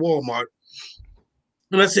 whatever, for Walmart."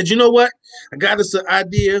 And I said, you know what? I got us an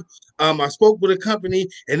idea. I spoke with a company,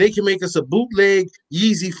 and they can make us a bootleg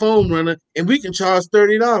Yeezy foam runner, and we can charge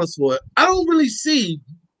 $30 for it. I don't really see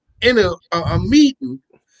in a meeting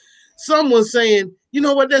someone saying, you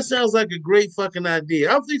know what? That sounds like a great fucking idea.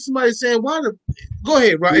 I don't think somebody's saying, why the... Go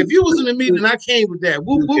ahead, right? If you was in a meeting and I came with that,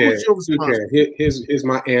 what was your response? Here's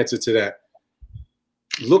my answer to that.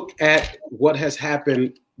 Look at what has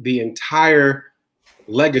happened the entire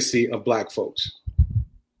legacy of Black folks.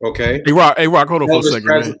 Okay. Hey Rock, hold on for a second,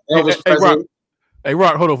 man. Hey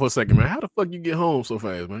Rock, hold on for a second, man. How the fuck you get home so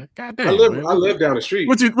fast, man? God damn, I live down the street.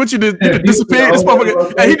 What you did disappeared? This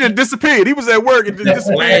motherfucker, he just disappeared. He was at work and just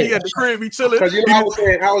disappeared. He at the crib, he chilling. Because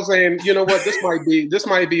I was saying, you know what? This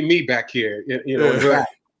might be me back here. You know,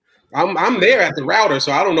 I'm there at the router,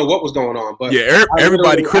 so I don't know what was going on. But yeah,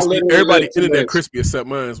 everybody internet crispy except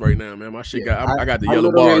mine's right now, man. My shit I got the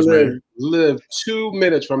yellow bars, man. Live 2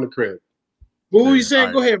 minutes from the crib. What were you saying?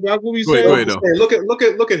 Right. Go ahead, Rock. What were you saying? Go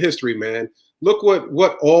ahead, look at history, man. Look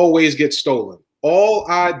what always gets stolen. All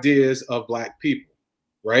ideas of Black people,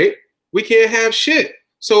 right? We can't have shit.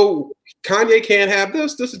 So Kanye can't have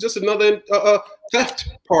this. This is just another theft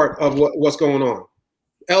part of what's going on.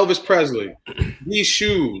 Elvis Presley, these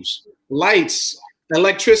shoes, lights,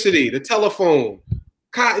 electricity, the telephone,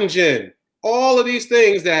 cotton gin, all of these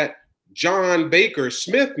things that John Baker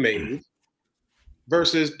Smith made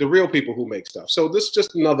versus the real people who make stuff. So this is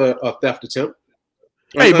just another theft attempt.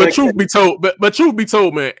 Hey, but truth be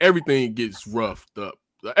told, man, everything gets roughed up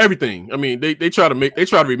everything. I mean, they try to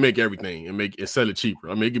remake everything and sell it cheaper.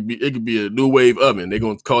 I mean, it could be a new wave oven. They're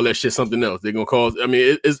gonna call that shit something else. They're gonna call. I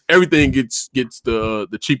mean, it's everything gets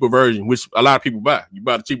the cheaper version, which a lot of people buy. You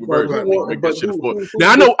buy the cheaper version.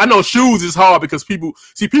 Now I know shoes is hard because people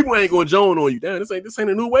ain't gonna join on you. Damn, this ain't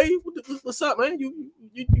a new wave. What's up, man? You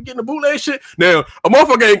getting the bootleg shit? Now a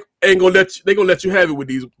motherfucker ain't gonna let you. They gonna let you have it with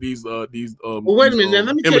these. Well, wait a minute. Now,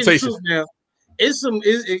 let me tell you the truth. Now,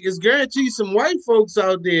 it's guaranteed some white folks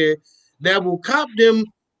out there that will cop them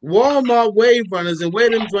Walmart wave runners and wear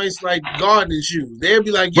them joints like gardening shoes. They'll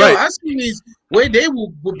be like, "Yo, I see these." They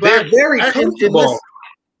will buy. They're very comfortable.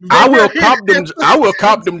 I will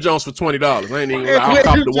cop them Jones for $20. I ain't even. I'll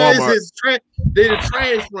cop the Walmart. They're the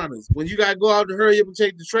trash runners. When you gotta go out to hurry up and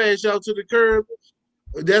take the trash out to the curb,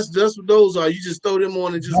 that's what those are. You just throw them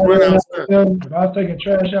on and just run outside. If I was taking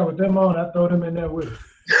trash out with them on, I throw them in there with it.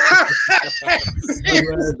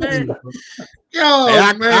 Yo,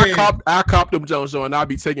 man. I cop them Jones on, and I'll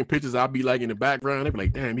be taking pictures. I'll be like in the background. They be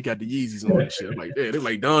like, "Damn, he got the Yeezys on that shit." I'm like, "Yeah." They're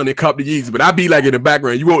like, "Done." They cop the Yeezys, but I be like in the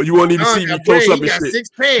background. You won't even see me close up and shit. 6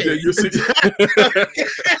 pairs. Yeah, you see.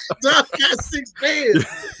 Dog got 6 pairs.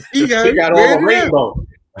 He got all the rainbow.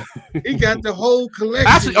 He got the whole collection.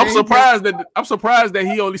 Actually, I'm surprised that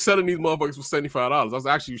he only selling these motherfuckers for $75. I was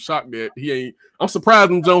actually shocked that he ain't. I'm surprised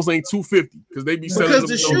them Jones ain't $250 because they be selling. Because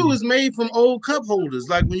the shoe is made from old cup holders.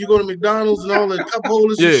 Like when you go to McDonald's and all the cup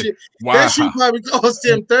holders and shit. Wow. That shoe probably cost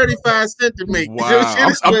them 35 cents to make. Wow.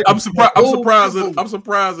 I'm surprised. I'm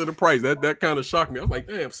surprised at the price. That kind of shocked me. I was like,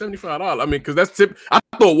 damn, $75. I mean, because that's tip. I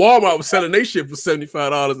thought Walmart was selling their shit for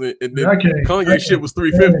 $75 and then Kanye shit was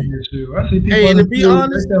 $350. I see people and to be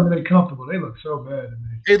honest, they're comfortable. They look so bad to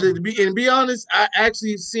me. And to be honest, I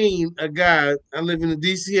actually seen a guy. I live in the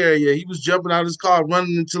DC area. He was jumping out of his car,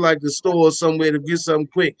 running into like the store or somewhere to get something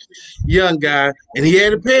quick. Young guy, and he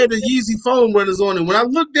had a pair of the Yeezy foam runners on. And when I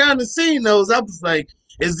looked down and seen those, I was like,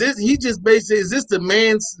 "Is this?" He just basically is this the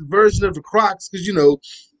man's version of the Crocs? Because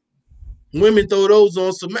women throw those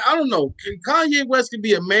on. So I don't know. Kanye West could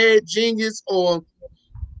be a mad genius, or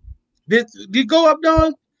did he go up,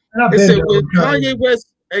 Don? It said with Kanye West.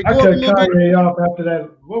 Hey, I cut Kanye off after that.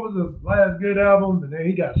 What was the last good album? And then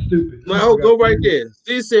he got stupid. Well, go right there.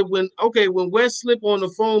 He said when West slip on the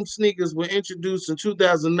foam sneakers were introduced in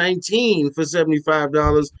 2019 for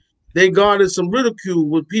 $75, they garnered some ridicule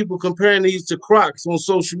with people comparing these to Crocs on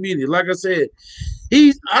social media. Like I said,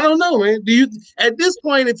 I don't know, man. Do you at this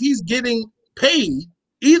point, if he's getting paid,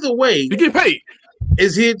 either way, he get paid.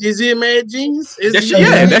 Is he a mad genius?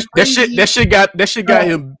 That shit got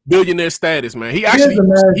him billionaire status, man. He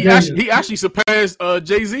actually surpassed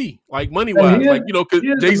Jay-Z, like money wise, because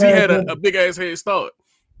Jay-Z had a big ass head start.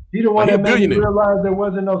 He the one that made me realize there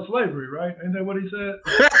wasn't no slavery, right? Ain't that what he said?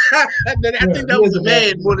 I think that was a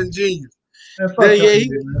man more than genius.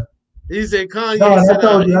 He said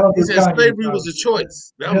Kanye. He said slavery was a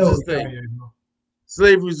choice. That was his thing.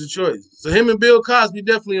 Slavery was a choice. So him and Bill Cosby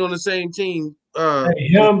definitely on the same team.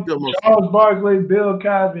 Charles Barkley, Bill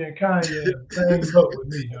Cosby, and Kanye same boat with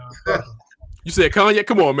me, dog. You said Kanye?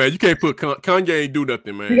 Come on, man. You can't put Kanye ain't do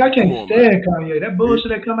nothing, man. I can't stand Kanye. That bullshit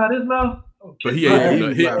that come out his mouth. But he ain't do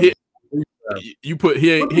nothing.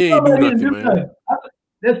 He ain't do nothing, man.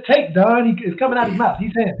 Let's take Don. It's coming out his mouth.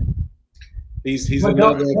 He's saying he's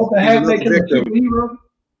another victim.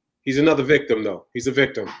 He's another victim, though. He's a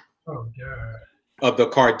victim. Oh God. Of the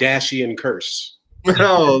Kardashian curse.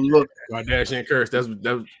 Oh look, Kardashian curse.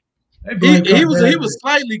 He was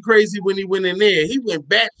slightly crazy when he went in there. He went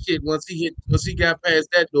batshit once he got past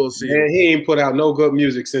that door. Man, he ain't put out no good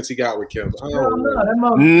music since he got with Kim.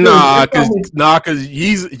 Nah, because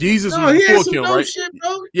Yeezus was before Kim, right? Shit,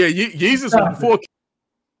 yeah, Yeezus was before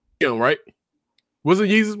Kim, right? Wasn't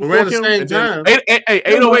Yeezus before Kim? Same time.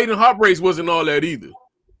 808 and Heartbreaks wasn't all that either.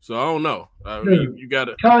 So I don't know. You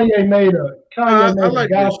gotta. Kanye made a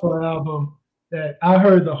gospel album that I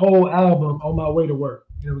heard the whole album on my way to work.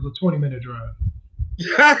 It was a 20-minute drive.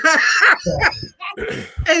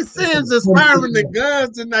 Hey, Sam's aspiring the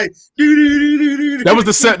guns tonight. That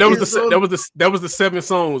was the 7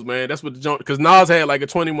 songs, man. That's what the joint, because Nas had like a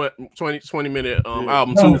 20 minute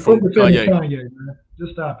album too from Kanye. Man.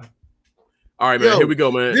 Just stop it. All right, man. Here we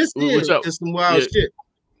go, man. This is some wild shit.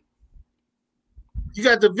 You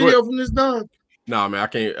got the video from this, Don? Nah, man, I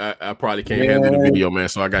can't. I probably can't handle the video, man.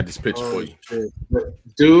 So I got this picture for you,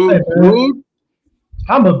 dude.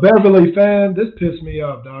 I'm a Beverly fan. This pissed me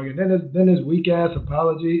off, dog. And then this weak ass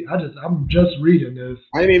apology. I'm just reading this.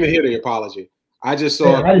 I didn't even hear the apology. I just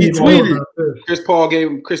saw he tweeted. Chris Paul gave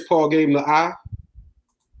him the eye.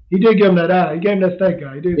 He did give him that eye. He gave him that stink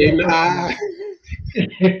eye. He did give him the eye.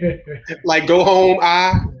 Like go home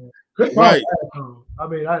eye. Right. I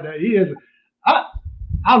mean, he is.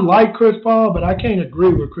 I like Chris Paul, but I can't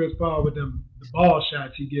agree with Chris Paul with the ball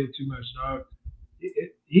shots he gives too much, dog.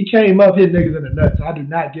 He came up hitting niggas in the nuts. I do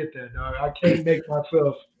not get that, dog. I can't make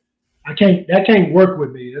myself. That can't work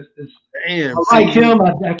with me. Damn, I like him.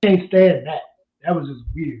 I can't stand that. That was just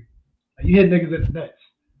weird. Like, you hit niggas in the nuts.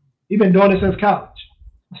 He been doing it since college.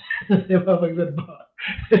 It's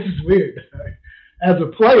weird. As a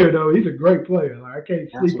player, though, he's a great player. Like, I can't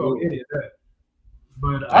sleep on any of that.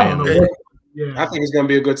 But I don't know. I think it's gonna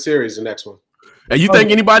be a good series. The next one. And you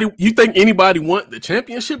think anybody want the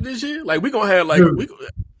championship this year? Like, we gonna have like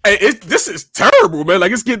this is terrible, man.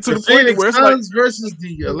 Like, it's getting to the point where it's Suns versus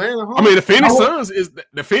the Atlanta Hawks. I mean, the Phoenix Suns is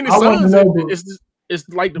it's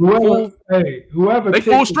like the whoever they takes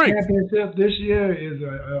full the strength championship this year is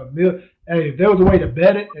if there was a way to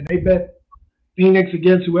bet it and they bet Phoenix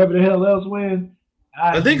against whoever the hell else wins,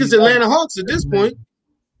 I think it's Atlanta Hawks at this point.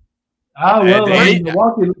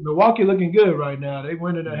 Milwaukee looking good right now. They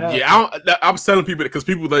winning the half. Yeah, I was telling people because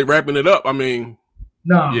people like wrapping it up. I mean,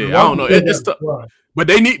 I don't know. It's tough. But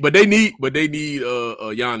they need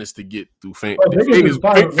Giannis to get through Phoenix. They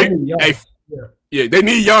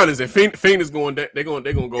need Giannis, and Phoenix going. They're going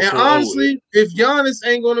to go. And honestly, if Giannis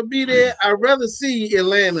ain't going to be there, I'd rather see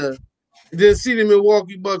Atlanta than see the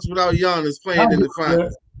Milwaukee Bucks without Giannis playing in the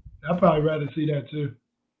finals. I'd probably rather see that too.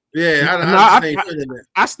 Yeah,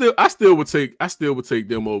 I still would take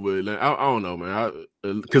them over Atlanta. I don't know, man.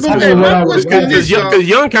 Because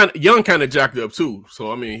Young kind of jacked up too.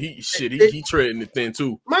 So I mean, he treading it thin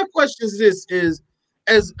too. My question is this: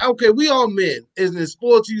 we all men. In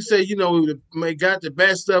sports, you say we got the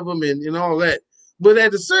best of them and all that. But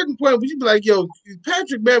at a certain point, you be like, yo,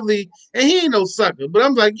 Patrick Beverly, and he ain't no sucker. But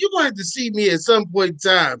I'm like, you're gonna have to see me at some point in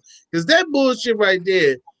time because that bullshit right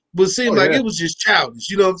there. But seemed like it was just childish.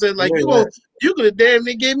 You know what I'm saying? Like, you could have damn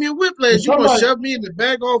near gave me a whiplash. You gonna shove me in the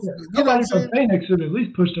back off. You know what I'm saying? Phoenix should at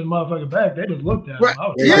least push the motherfucker back. They just looked at him.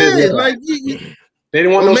 Right. They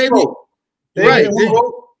didn't want no smoke.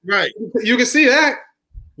 Right. You can see that.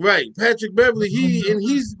 Right. Patrick Beverly,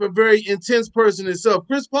 he's a very intense person himself.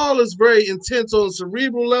 Chris Paul is very intense on a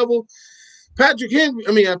cerebral level. Patrick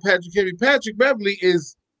Beverly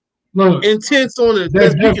is intense on it.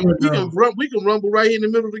 We can rumble right here in the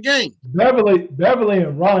middle of the game. Beverly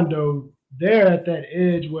and Rondo, they're at that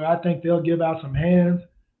edge where I think they'll give out some hands.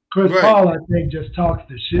 Chris Paul, I think, just talks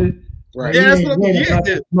the shit. Right. Yeah, that's what I'm saying.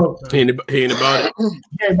 He ain't about it.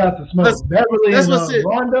 He ain't about to smoke. Beverly and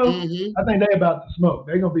Rondo, I think they about to smoke.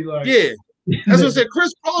 They're gonna be like, that's what I said.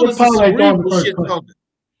 Chris Paul is a cerebral shit talker.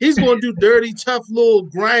 He's going to do dirty, tough, little,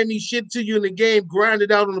 grimy shit to you in the game, grind it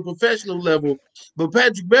out on a professional level. But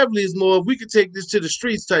Patrick Beverly is more, if we could take this to the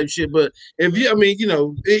streets type shit. But if you,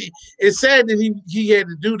 it's sad that he had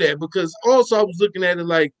to do that because also I was looking at it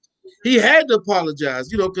like he had to apologize,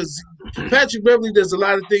 because Patrick Beverly does a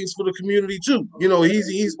lot of things for the community too.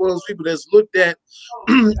 He's one of those people that's looked at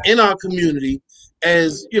in our community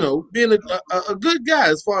as, being a good guy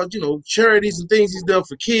as far as, charities and things he's done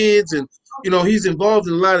for kids and, he's involved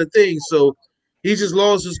in a lot of things, so he just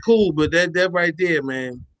lost his cool. But that right there,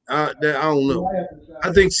 man, I don't know.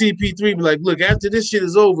 I think CP3 be like, look, after this shit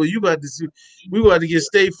is over, we got to get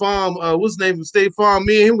State Farm. What's the name of State Farm?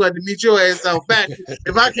 Me and him got to meet your ass out back.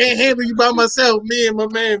 If I can't handle you by myself, me and my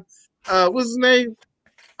man, what's his name?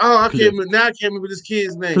 Oh, I can't remember. Now I can't remember this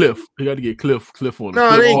kid's name. Cliff. You got to get Cliff on.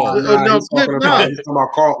 No, it ain't. Cliff. No. He's talking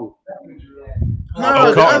about Carlton.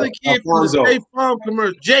 No, the other kid from the State Farm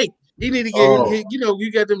commercial, Jake. He need to get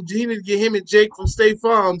you got them. He need to get him and Jake from State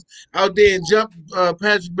Farms out there and jump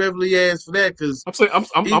Patrick Beverly ass for that. Because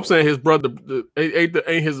I'm saying his brother ain't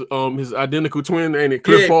his identical twin, ain't it?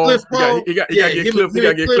 Cliff Paul. Cliff Paul. He got to get Cliff. He got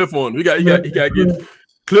to get Cliff on. He got to get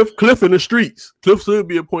Cliff in the streets. Cliff should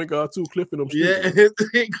be a point guard too. Cliff in them streets. Yeah,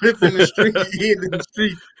 Cliff in the street. He in the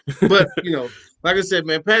street. But like I said,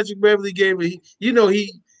 man, Patrick Beverly gave it. He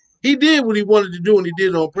did what he wanted to do and he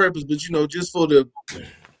did it on purpose. But just for the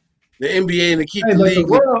NBA and to keep the league.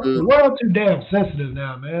 The world too damn sensitive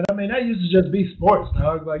now, man. I mean, that used to just be sports,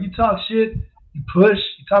 dog. Like, you talk shit, you push,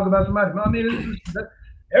 you talk about somebody. I mean,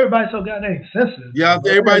 everybody's so goddamn sensitive. Yeah,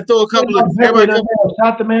 everybody throw a couple of.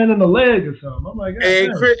 Shot the man in the leg or something. I'm like,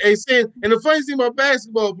 and the funny thing about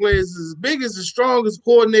basketball players is as big as the strongest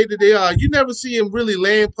coordinated they are, you never see them really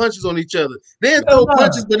land punches on each other. They throw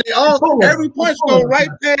punches, but every punch go right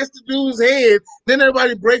past the dude's head. Then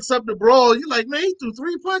everybody breaks up the brawl. You're like, man, he threw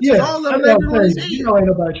 3 punches. All of them landed on his head. Ain't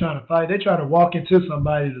nobody trying to fight. They try to walk into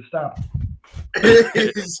somebody to stop them. NBA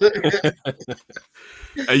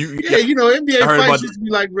fights used to be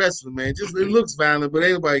like wrestling, man. Just it looks violent, but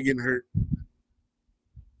ain't nobody getting hurt.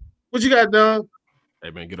 What you got, Don?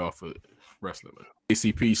 Hey man, get off of it. wrestling, man.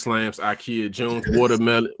 ACP slams IKEA Jones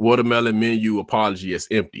watermelon menu apology as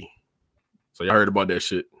empty. So y'all heard about that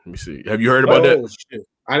shit? Let me see. Have you heard about that? Shit.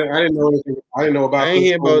 I didn't know anything. I didn't know about. I ain't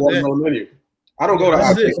hear about that. Menu. I don't go to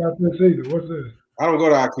What's IKEA. this? What's this? I don't go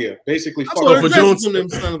to IKEA. Basically, I fuck saw for the June- dresses on them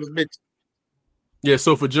son of a bitch. Yeah.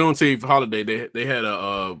 So for Juneteenth holiday, they had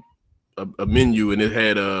a menu, and it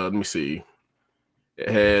had let me see. It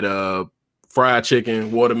had fried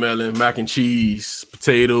chicken, watermelon, mac and cheese,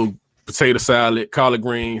 potato salad, collard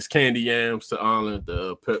greens, candy yams to honor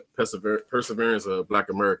the perseverance of Black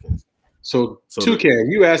Americans. So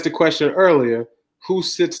Toucan, you asked the question earlier. Who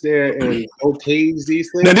sits there and okays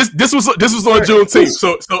these things? Now this was on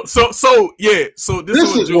Juneteenth. So yeah. So This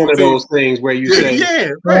was is one of those things where you say, Yeah,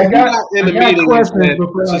 I right. got, in the I got meeting, you questions said,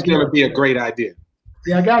 before this I is going to get be a upset. great idea.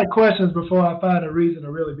 Yeah, I got questions before I find a reason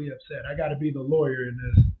to really be upset. I got to be the lawyer in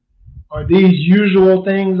this. Are these usual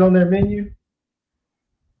things on their menu?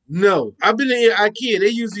 No, I've been in IKEA. They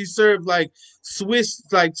usually serve like Swiss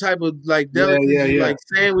like type of like delicacy, yeah. like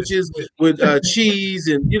sandwiches with cheese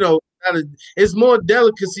and it's more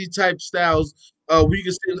delicacy type styles. We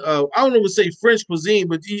can say I don't know what say French cuisine,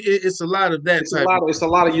 but it's a lot of that type. It's a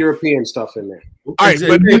lot of European stuff in there. All right,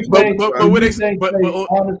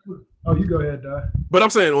 Oh, you go ahead, Doc. But I'm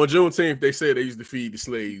saying on Juneteenth they said they used to feed the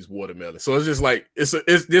slaves watermelon, so it's just like it's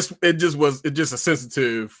just a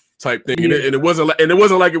sensitive type thing, and it wasn't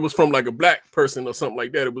like it was from like a black person or something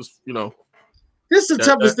like that. It was This is the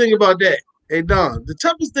toughest thing about that. Hey Don, the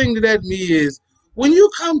toughest thing to that me is when you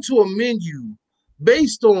come to a menu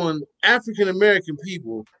based on African American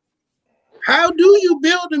people, how do you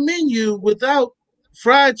build a menu without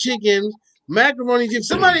fried chicken, macaroni? If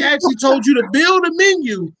somebody actually told you to build a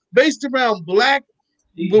menu based around black,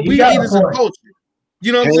 what we eat as a culture,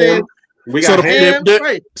 you know what I'm saying? We So got the-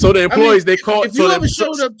 Right. so the employees they called. If you ever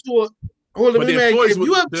showed up to a hold on, But let me the ask you, employees if you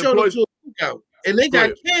would- ever the showed up employees- to a cookout and they Go got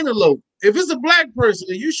ahead. cantaloupe, if it's a black person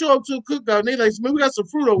and you show up to a cookout and they like, man, we got some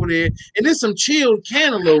fruit over there and there's some chilled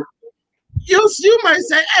cantaloupe, you might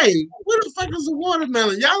say, hey, what the fuck is a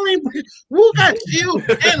watermelon? Y'all ain't who got chilled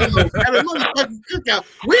cantaloupe at a motherfucking cookout?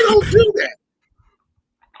 We don't do that.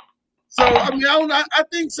 So I mean, I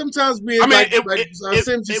think sometimes we would have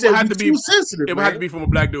to be too sensitive. It would have to be from a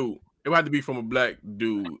black dude. It would have to be from a black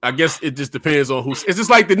dude. I guess it just depends on who. It's just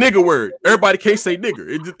like the nigger word. Everybody can't say nigger.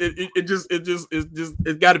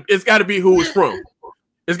 It's got to be who it's from.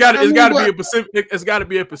 It's got to be a Pacific. It's got to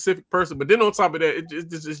be a Pacific person. But then on top of that,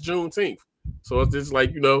 it's Juneteenth. So it's just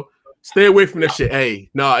like stay away from that shit. Hey,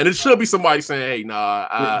 nah, and it should be somebody saying, hey,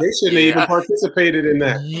 nah. They shouldn't have even participated in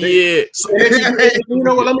that. Yeah. You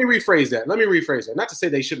know what? Let me rephrase that. Not to say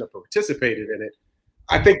they shouldn't have participated in it.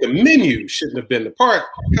 I think the menu shouldn't have been the part.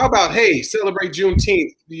 How about, hey, celebrate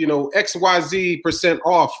Juneteenth, XYZ%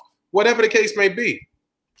 off, whatever the case may be.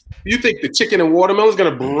 You think the chicken and watermelon is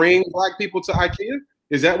going to bring black people to IKEA?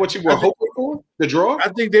 Is that what you were hoping for? The draw? I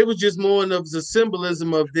think they were just more of the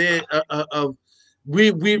symbolism of their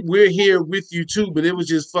we're here with you too, but it was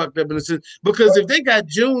just fucked up in a sense. Because if they got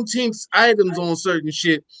Juneteenth items on certain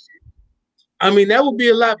shit, I mean that would be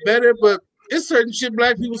a lot better, but it's certain shit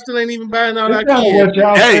black people still ain't even buying out It's kind of IKEA. what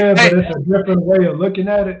y'all said, but it's a different way of looking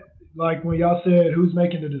at it. Like when y'all said who's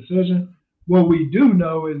making the decision, what we do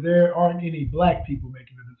know is there aren't any black people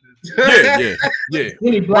making the decision. Yeah.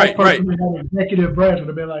 Any black person in the executive branch would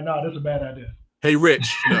have been like, "No, that's a bad idea." Hey,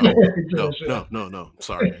 Rich. No.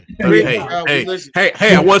 Sorry. Hey,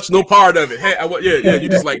 Hey. I want no part of it. Hey, You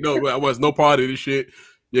just like no. I was no part of this shit.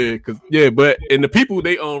 But and the people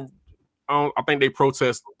I think they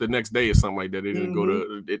protest the next day or something like that. They didn't go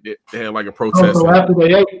to. They had like a protest. So after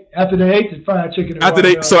they ate the fried chicken. After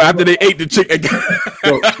they ate the chicken.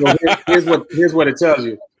 So here's what it tells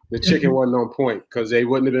you. The chicken wasn't on point because they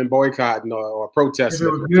wouldn't have been boycotting or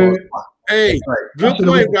protesting. Hey, good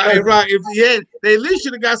point, right? Right. They at least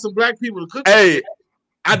should have got some black people to cook. Hey,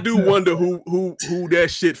 I do wonder who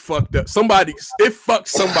that shit fucked up. It fucked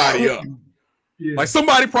somebody up. Yeah. Like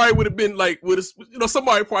somebody probably would have been like,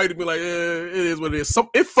 somebody probably would have been like, it is what it is.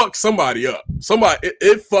 It fucked somebody up.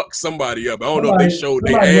 It fucked somebody up. I don't know if they showed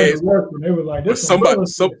their ass. They were like, this somebody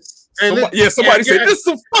said this is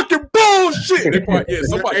some fucking bullshit.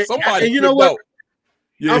 Somebody. And you know what?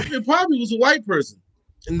 Yeah. It probably was a white person.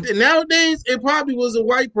 And nowadays, it probably was a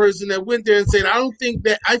white person that went there and said, I think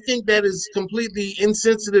that is completely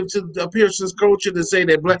insensitive to the person's culture to say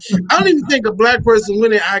that black. I don't even think a black person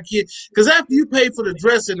went in IKEA because after you pay for the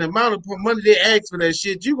dress and the amount of money they ask for that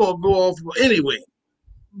shit, you're going to go off anyway.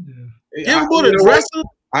 Yeah. You ever bought a dresser?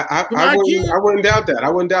 I wouldn't doubt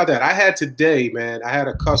that. I had today, man, I had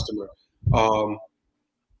a customer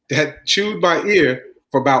that chewed my ear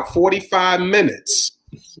for about 45 minutes.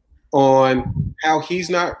 on how he's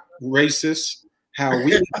not racist, how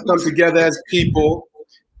we come together as people,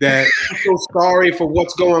 that I'm so sorry for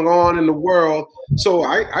what's going on in the world. So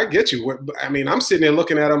I get you. I mean, I'm sitting there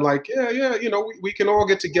looking at him like, yeah, you know, we can all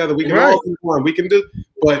get together. We can all be one. We can do,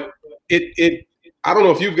 but I don't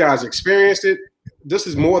know if you guys experienced it. This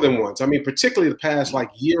is more than once. I mean, particularly the past like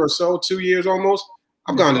year or so, 2 years almost.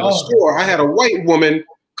 I've gone to the store. I had a white woman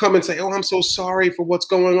come and say, "Oh, I'm so sorry for what's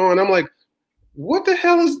going on." I'm like, what the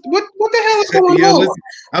hell is going on? Listen,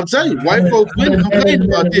 I'm telling you, white folks been complaining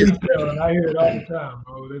about this. I hear it all the time,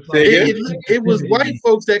 bro. It was white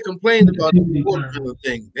folks that complained about the watermelon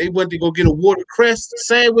thing. They went to go get a watercress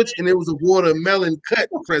sandwich, and it was a watermelon cut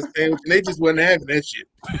crust sandwich, and they just wasn't having that shit.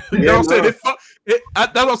 You know what I'm saying? That's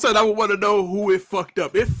what I'm saying. I would want to know who it fucked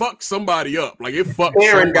up. It fucked somebody up. Like it fucked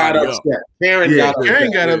Karen got upset. Karen got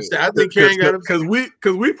upset. I think Karen got upset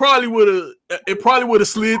because we probably would have. It probably would have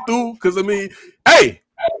slid through. Because I mean, hey,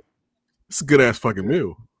 it's a good ass fucking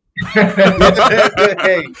meal. Hey,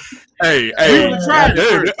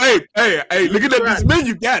 look at this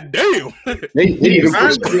menu. God damn. They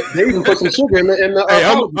even put some sugar in the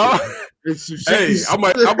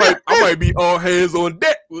I might be all hands on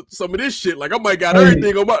deck with some of this shit. Like I might got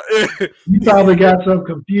everything on my. You probably got some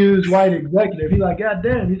confused white executive. He like, God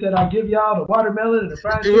damn. He said, "I'll give y'all the watermelon and the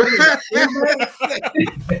fried chicken."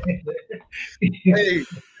 Hey.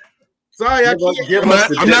 Sorry, I'm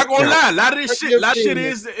not gonna lie. A lot of this shit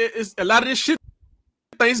is a lot of this shit.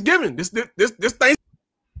 Thanksgiving. This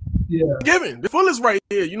Thanksgiving. The fullest right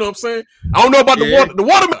here. You know what I'm saying? I don't know about the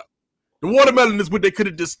watermelon. The watermelon is what they could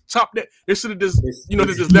have just chopped that. They should have just just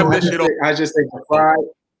left that shit off. I just think the fried.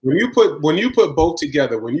 When you put both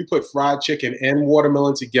together, when you put fried chicken and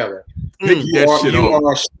watermelon together, you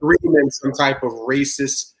are screaming some type of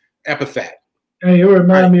racist epithet. Hey, it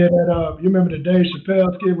remind me of that. You remember the Dave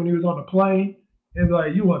Chappelle skit when he was on the plane? And be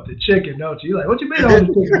like, "You want the chicken, don't you?" You're like, "What you mean on the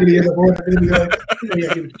chicken?" He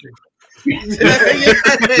yeah, give it the chicken.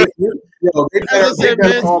 They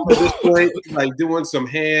better off at this point, like doing some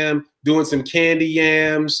ham, doing some candy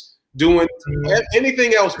yams, doing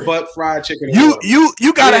anything else but fried chicken.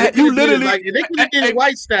 You gotta you literally they could have did it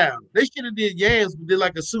white style. They should have did yams, but did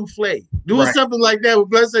like a souffle, doing something like that. With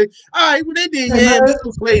Bless say, all right, well they did yams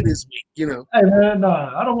souffle this week, you know. Hey man,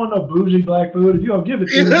 nah, I don't want no bougie black food. If you don't give it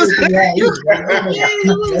to me,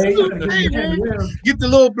 get the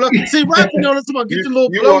little blood. See, right? You know, get the little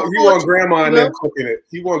blood. You want grandma and them cooking it.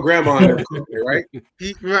 You want grandma and them cooking it, right?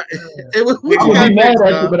 Right. I'm gonna be mad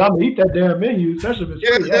at you, but I'm gonna eat that damn menu, especially if it's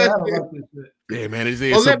free. I don't like this shit. Yeah, man, it's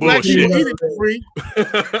some bullshit. You eat it for free.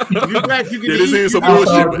 You black, you can this is some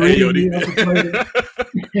bullshit.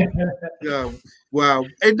 Hey, wow.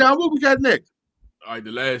 Hey, Don, what we got next? All right,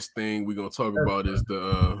 the last thing we're gonna talk about is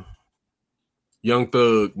the Young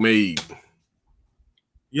Thug maid.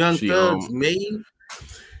 Young Thug's maid.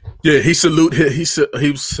 Yeah, he saluted his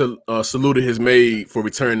maid for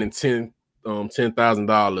returning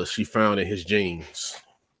 $10,000 she found in his jeans.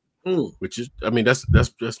 Which is, I mean, that's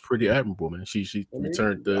pretty admirable, man. She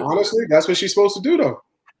returned the. Honestly, that's what she's supposed to do, though.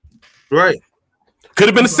 Right. Could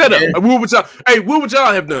have been a setup. What would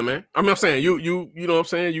y'all have done, man? I mean, I'm saying you know what I'm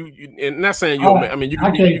saying. You and not saying you. I mean,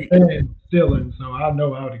 I can't stand stealing, so I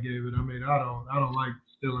know how to give it. I mean, I don't like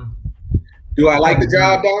stealing. Do I like the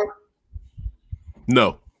job, Don?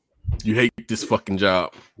 No. You hate this fucking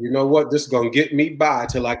job. You know what? This is gonna get me by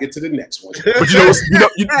till I get to the next one. But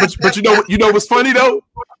you know what's funny though?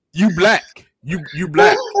 You black. You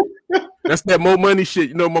black. That's that more money shit.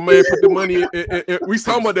 You know, my man put the money in, we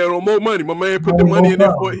talking about that on more money. My man put the money in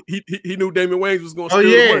there for he knew Damon Wayans was gonna steal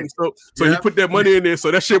the money. So he put that money in there.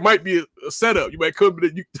 So that shit might be a setup. You might come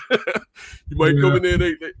in there, you might come in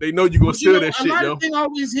there, they know you're gonna steal that shit, yo. A lot of things I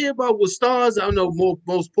always hear about with stars, I know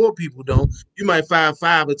most poor people don't. You might find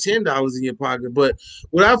 $5 or $10 in your pocket. But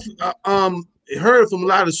what I've heard from a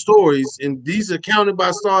lot of stories, and these are counted by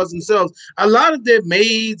stars themselves, a lot of their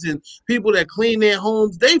maids and people that clean their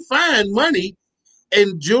homes, they find money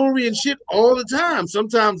and jewelry and shit all the time.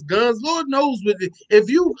 Sometimes guns, Lord knows with it. If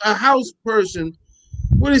you a house person,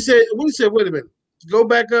 what he said, wait a minute, go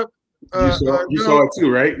back up. You saw it too,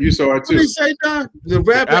 right? You saw it too. What did he say, Don? The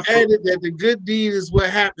rapper added that the good deed is what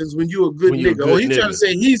happens when you're a good nigga. Oh, he's trying to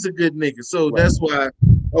say he's a good nigga. So that's why.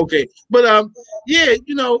 Okay, but yeah,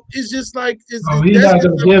 you know, it's just like he's not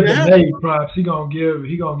gonna give the maid props. He gonna give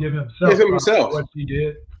himself what he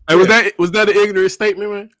did. Hey, was that an ignorant statement,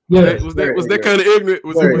 man? Yeah. Was that kind of ignorant?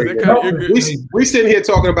 Was that kind of ignorant? We sitting here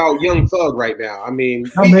talking about Young Thug right now. I mean,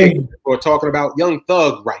 we're talking about Young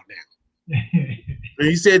Thug right now. And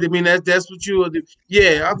he said, I mean, that's what you will do.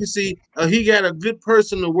 Yeah, obviously, he got a good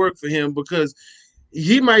person to work for him because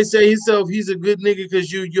he might say himself he's a good nigga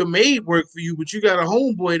because your maid work for you, but you got a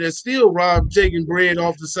homeboy that still taking bread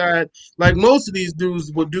off the side like most of these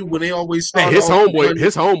dudes will do when they always start. Hey, his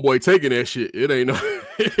homeboy taking that shit. It ain't no.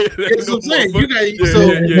 That's what I'm saying. You got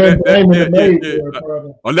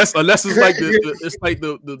unless it's like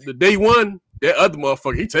the day one, that other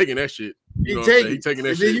motherfucker, he taking that shit. He taking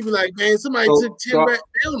that shit. Then you be like, man, somebody took 10 back.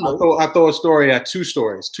 I throw a story at two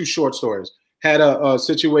short stories. Had a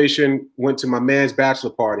situation, went to my man's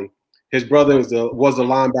bachelor party. His brother was a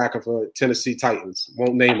linebacker for Tennessee Titans.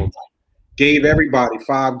 Won't name him. Gave everybody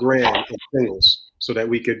 $5,000 in singles so that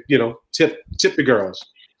we could, tip the girls.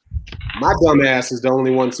 My dumb ass is the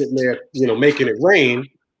only one sitting there, making it rain.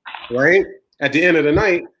 Right at the end of the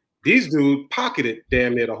night, these dudes pocketed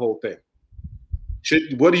damn near the whole thing.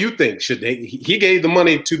 What do you think? He gave the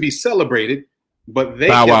money to be celebrated, but they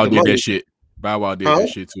Bow Wow did that shit. Bow Wow did that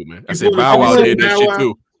shit too, man. I said Bow Wow did that shit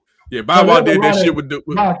too. Yeah, Bow Wow did that shit with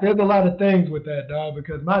Mark, there's a lot of things with that, dog,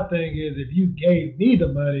 because my thing is if you gave me the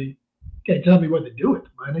money, you can't tell me what to do with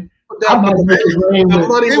the money. The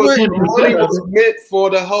money was meant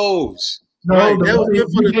for the hoes. No, right, that was good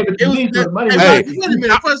for the money. Wait a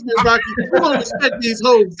minute, first minute, Rocky. We want to respect these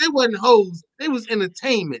hoes. They wasn't hoes. They was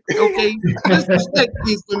entertainment. Okay, let's respect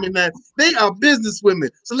these women. Now they are business women,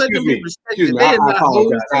 so let them be respected. They are not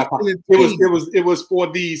hoes. It was for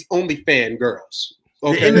these OnlyFans girls.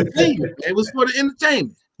 Okay, the entertainment. It was for the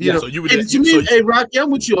entertainment. You know, so you would, and to me, hey Rocky, I'm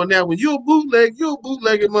with you on that one. You're a bootleg,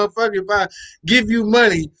 motherfucker. If I give you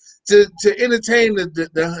money to entertain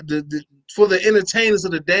the for the entertainers or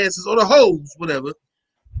the dancers or the hoes, whatever,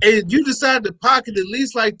 and you decide to pocket at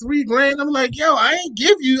least like $3,000, I'm like, yo, I ain't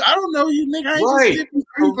give you. I don't know you, nigga. I ain't just give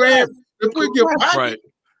you $3,000 to put in your pocket. Right.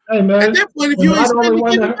 Hey man, at that point, if you ain't spending,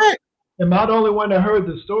 give it back. Am I the only one that heard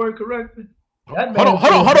the story correctly? Hold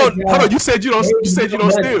on. You said you don't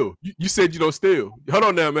steal. You said you don't steal. Hold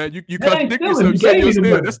on now, man. You contradict yourself. You said you don't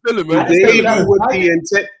steal. That's stealing, man.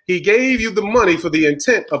 He gave you the money for the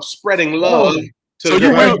intent of spreading love. So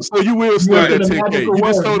you will steal that 10K. You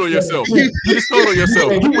just told on yourself.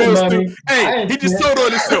 You will steal. Hey, he just told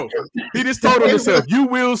on himself. He just told on himself. You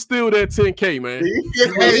will steal that 10K, man.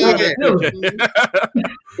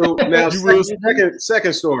 So now,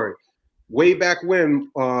 second story. Way back when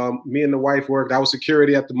me and the wife worked, I was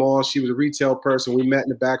security at the mall. She was a retail person. We met in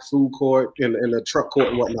the back food court, in the truck court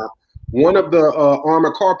and whatnot. One of the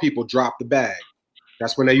armored car people dropped the bag.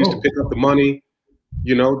 That's when they used to pick up the money,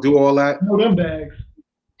 do all that. I know them bags.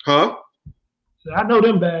 Huh? So I know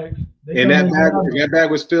them bags. And that bag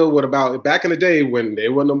was filled with back in the day when they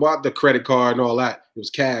wasn't about the credit card and all that, it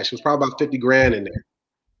was cash. It was probably about $50,000 in there.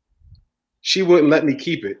 She wouldn't let me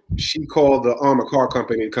keep it. She called the armored car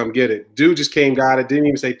company to come get it. Dude just came, got it, didn't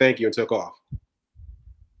even say thank you, and took off.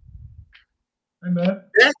 Hey, man.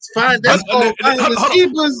 That's fine. That's all fine. He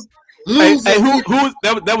was losing. Hey, who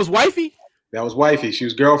that was wifey? That was wifey. She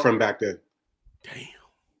was girlfriend back then.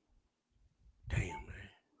 Damn, man.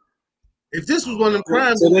 If this was one of them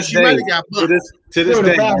crimes, she might have got booked. To this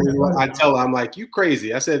day, I tell her, I'm like, you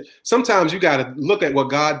crazy. I said, sometimes you got to look at what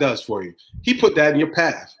God does for you. He put that in your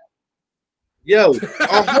path. Yo,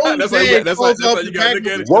 that's how you gotta look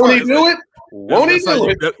at it. Won't he do it? Won't he do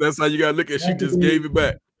it? That's how you gotta look at it. She just gave it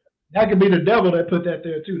back. That could be the devil that put that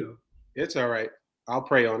there too, though. It's all right. I'll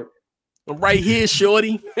pray on it. I'm right here,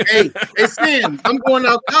 shorty. Hey, Sam, I'm going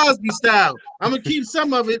out Cosby style. I'm gonna keep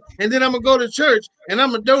some of it, and then I'm gonna go to church, and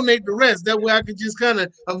I'm gonna donate the rest. That way, I can just kind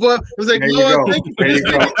of avoid. I was like, Lord, thank you for this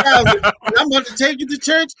 50,000. I'm going to take it to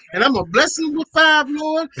church, and I'm gonna bless them with 5,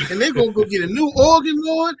 Lord, and they're gonna go get a new organ,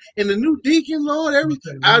 Lord, and a new deacon, Lord.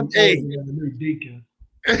 Everything. New deacon.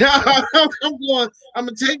 I'm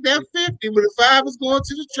gonna take that 50, but the 5 is going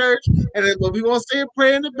to the church, and then we're gonna say a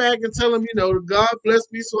prayer in the back and tell them, God bless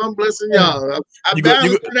me, so I'm blessing y'all. I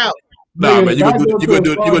balance it out. Nah, man, you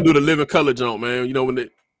gonna do the Living Color jump, man. When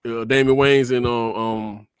Damon Wayans and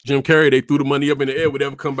Jim Carrey, they threw the money up in the air,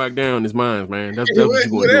 whatever come back down is mine, man. That's what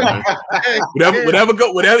you gonna do, man.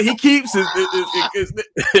 Whatever he keeps is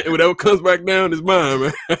whatever comes back down is mine,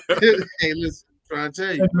 man. Hey, listen, I'm trying to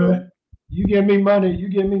tell you, bro. You give me money,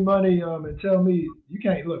 and tell me you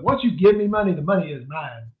can't look. Once you give me money, the money is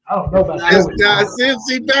mine. I don't know about that.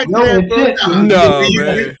 See back there, bro. No,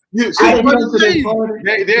 man.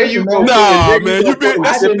 There you go. Nah, man. You been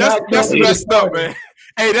that's messed up, man.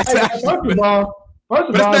 Hey, that's first of all,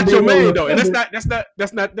 that's not your man though, and that's not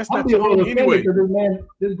your man anyway.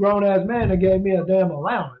 This grown ass man that gave me a damn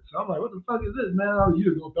allowance. So I'm like, what the fuck is this, man? Oh,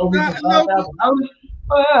 you gonna throw me $5,000?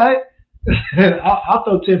 All right. I'll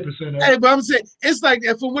throw 10%. Hey, but I'm saying it's like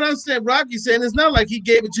from what I'm saying, Rocky saying it's not like he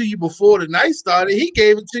gave it to you before the night started. He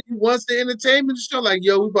gave it to you once the entertainment show. Like,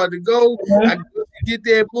 yo, we about to go. I get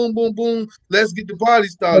there, boom, boom, boom. Let's get the party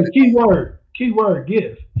started. Keyword,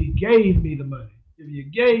 gift. He gave me the money. If you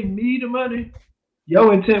gave me the money,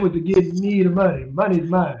 your intent was to give me the money. Money's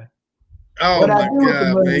mine. Oh my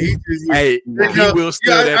God, man! He will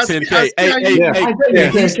steal that 10K.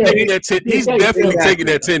 He's definitely taking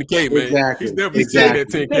that 10K, man. Exactly. He's definitely taking that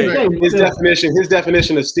 10K. His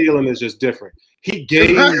definition of stealing is just different. He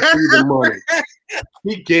gave me the money.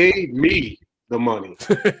 He gave me the money.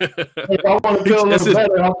 If I want to feel a little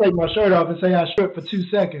better, I'll take my shirt off and say I stripped for 2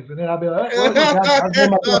 seconds, and then I'll be like, "I'll give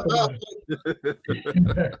myself the money."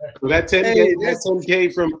 So that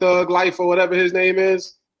 10K from Thug Life or whatever his name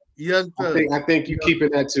is. Young Thug. I think you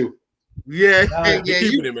keeping that too. Yeah, He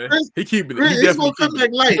keeping it, man. He keeping it. It's gonna come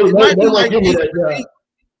back light. It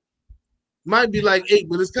might be like 8,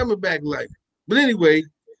 but it's coming back light. But anyway,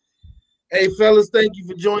 hey fellas, thank you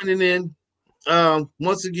for joining in.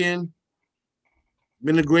 Once again,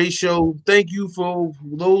 been a great show. Thank you for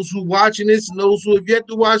those who watching this and those who have yet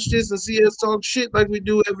to watch this and see us talk shit like we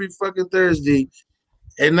do every fucking Thursday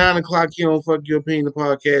at 9 o'clock here on Fuck Your Opinion, the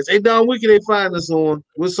podcast. Hey, Don, where can they find us on?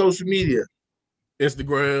 What social media?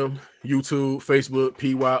 Instagram, YouTube, Facebook,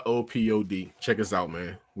 PYOPOD. Check us out,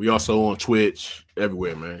 man. We also on Twitch,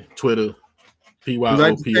 everywhere, man. Twitter,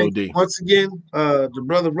 PYOPOD. Once again, the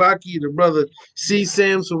brother Rocky, the brother C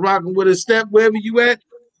Sam, so rocking with a step wherever you at.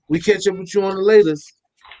 We catch up with you on the latest.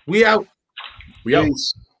 We out. We out.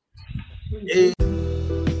 Hey.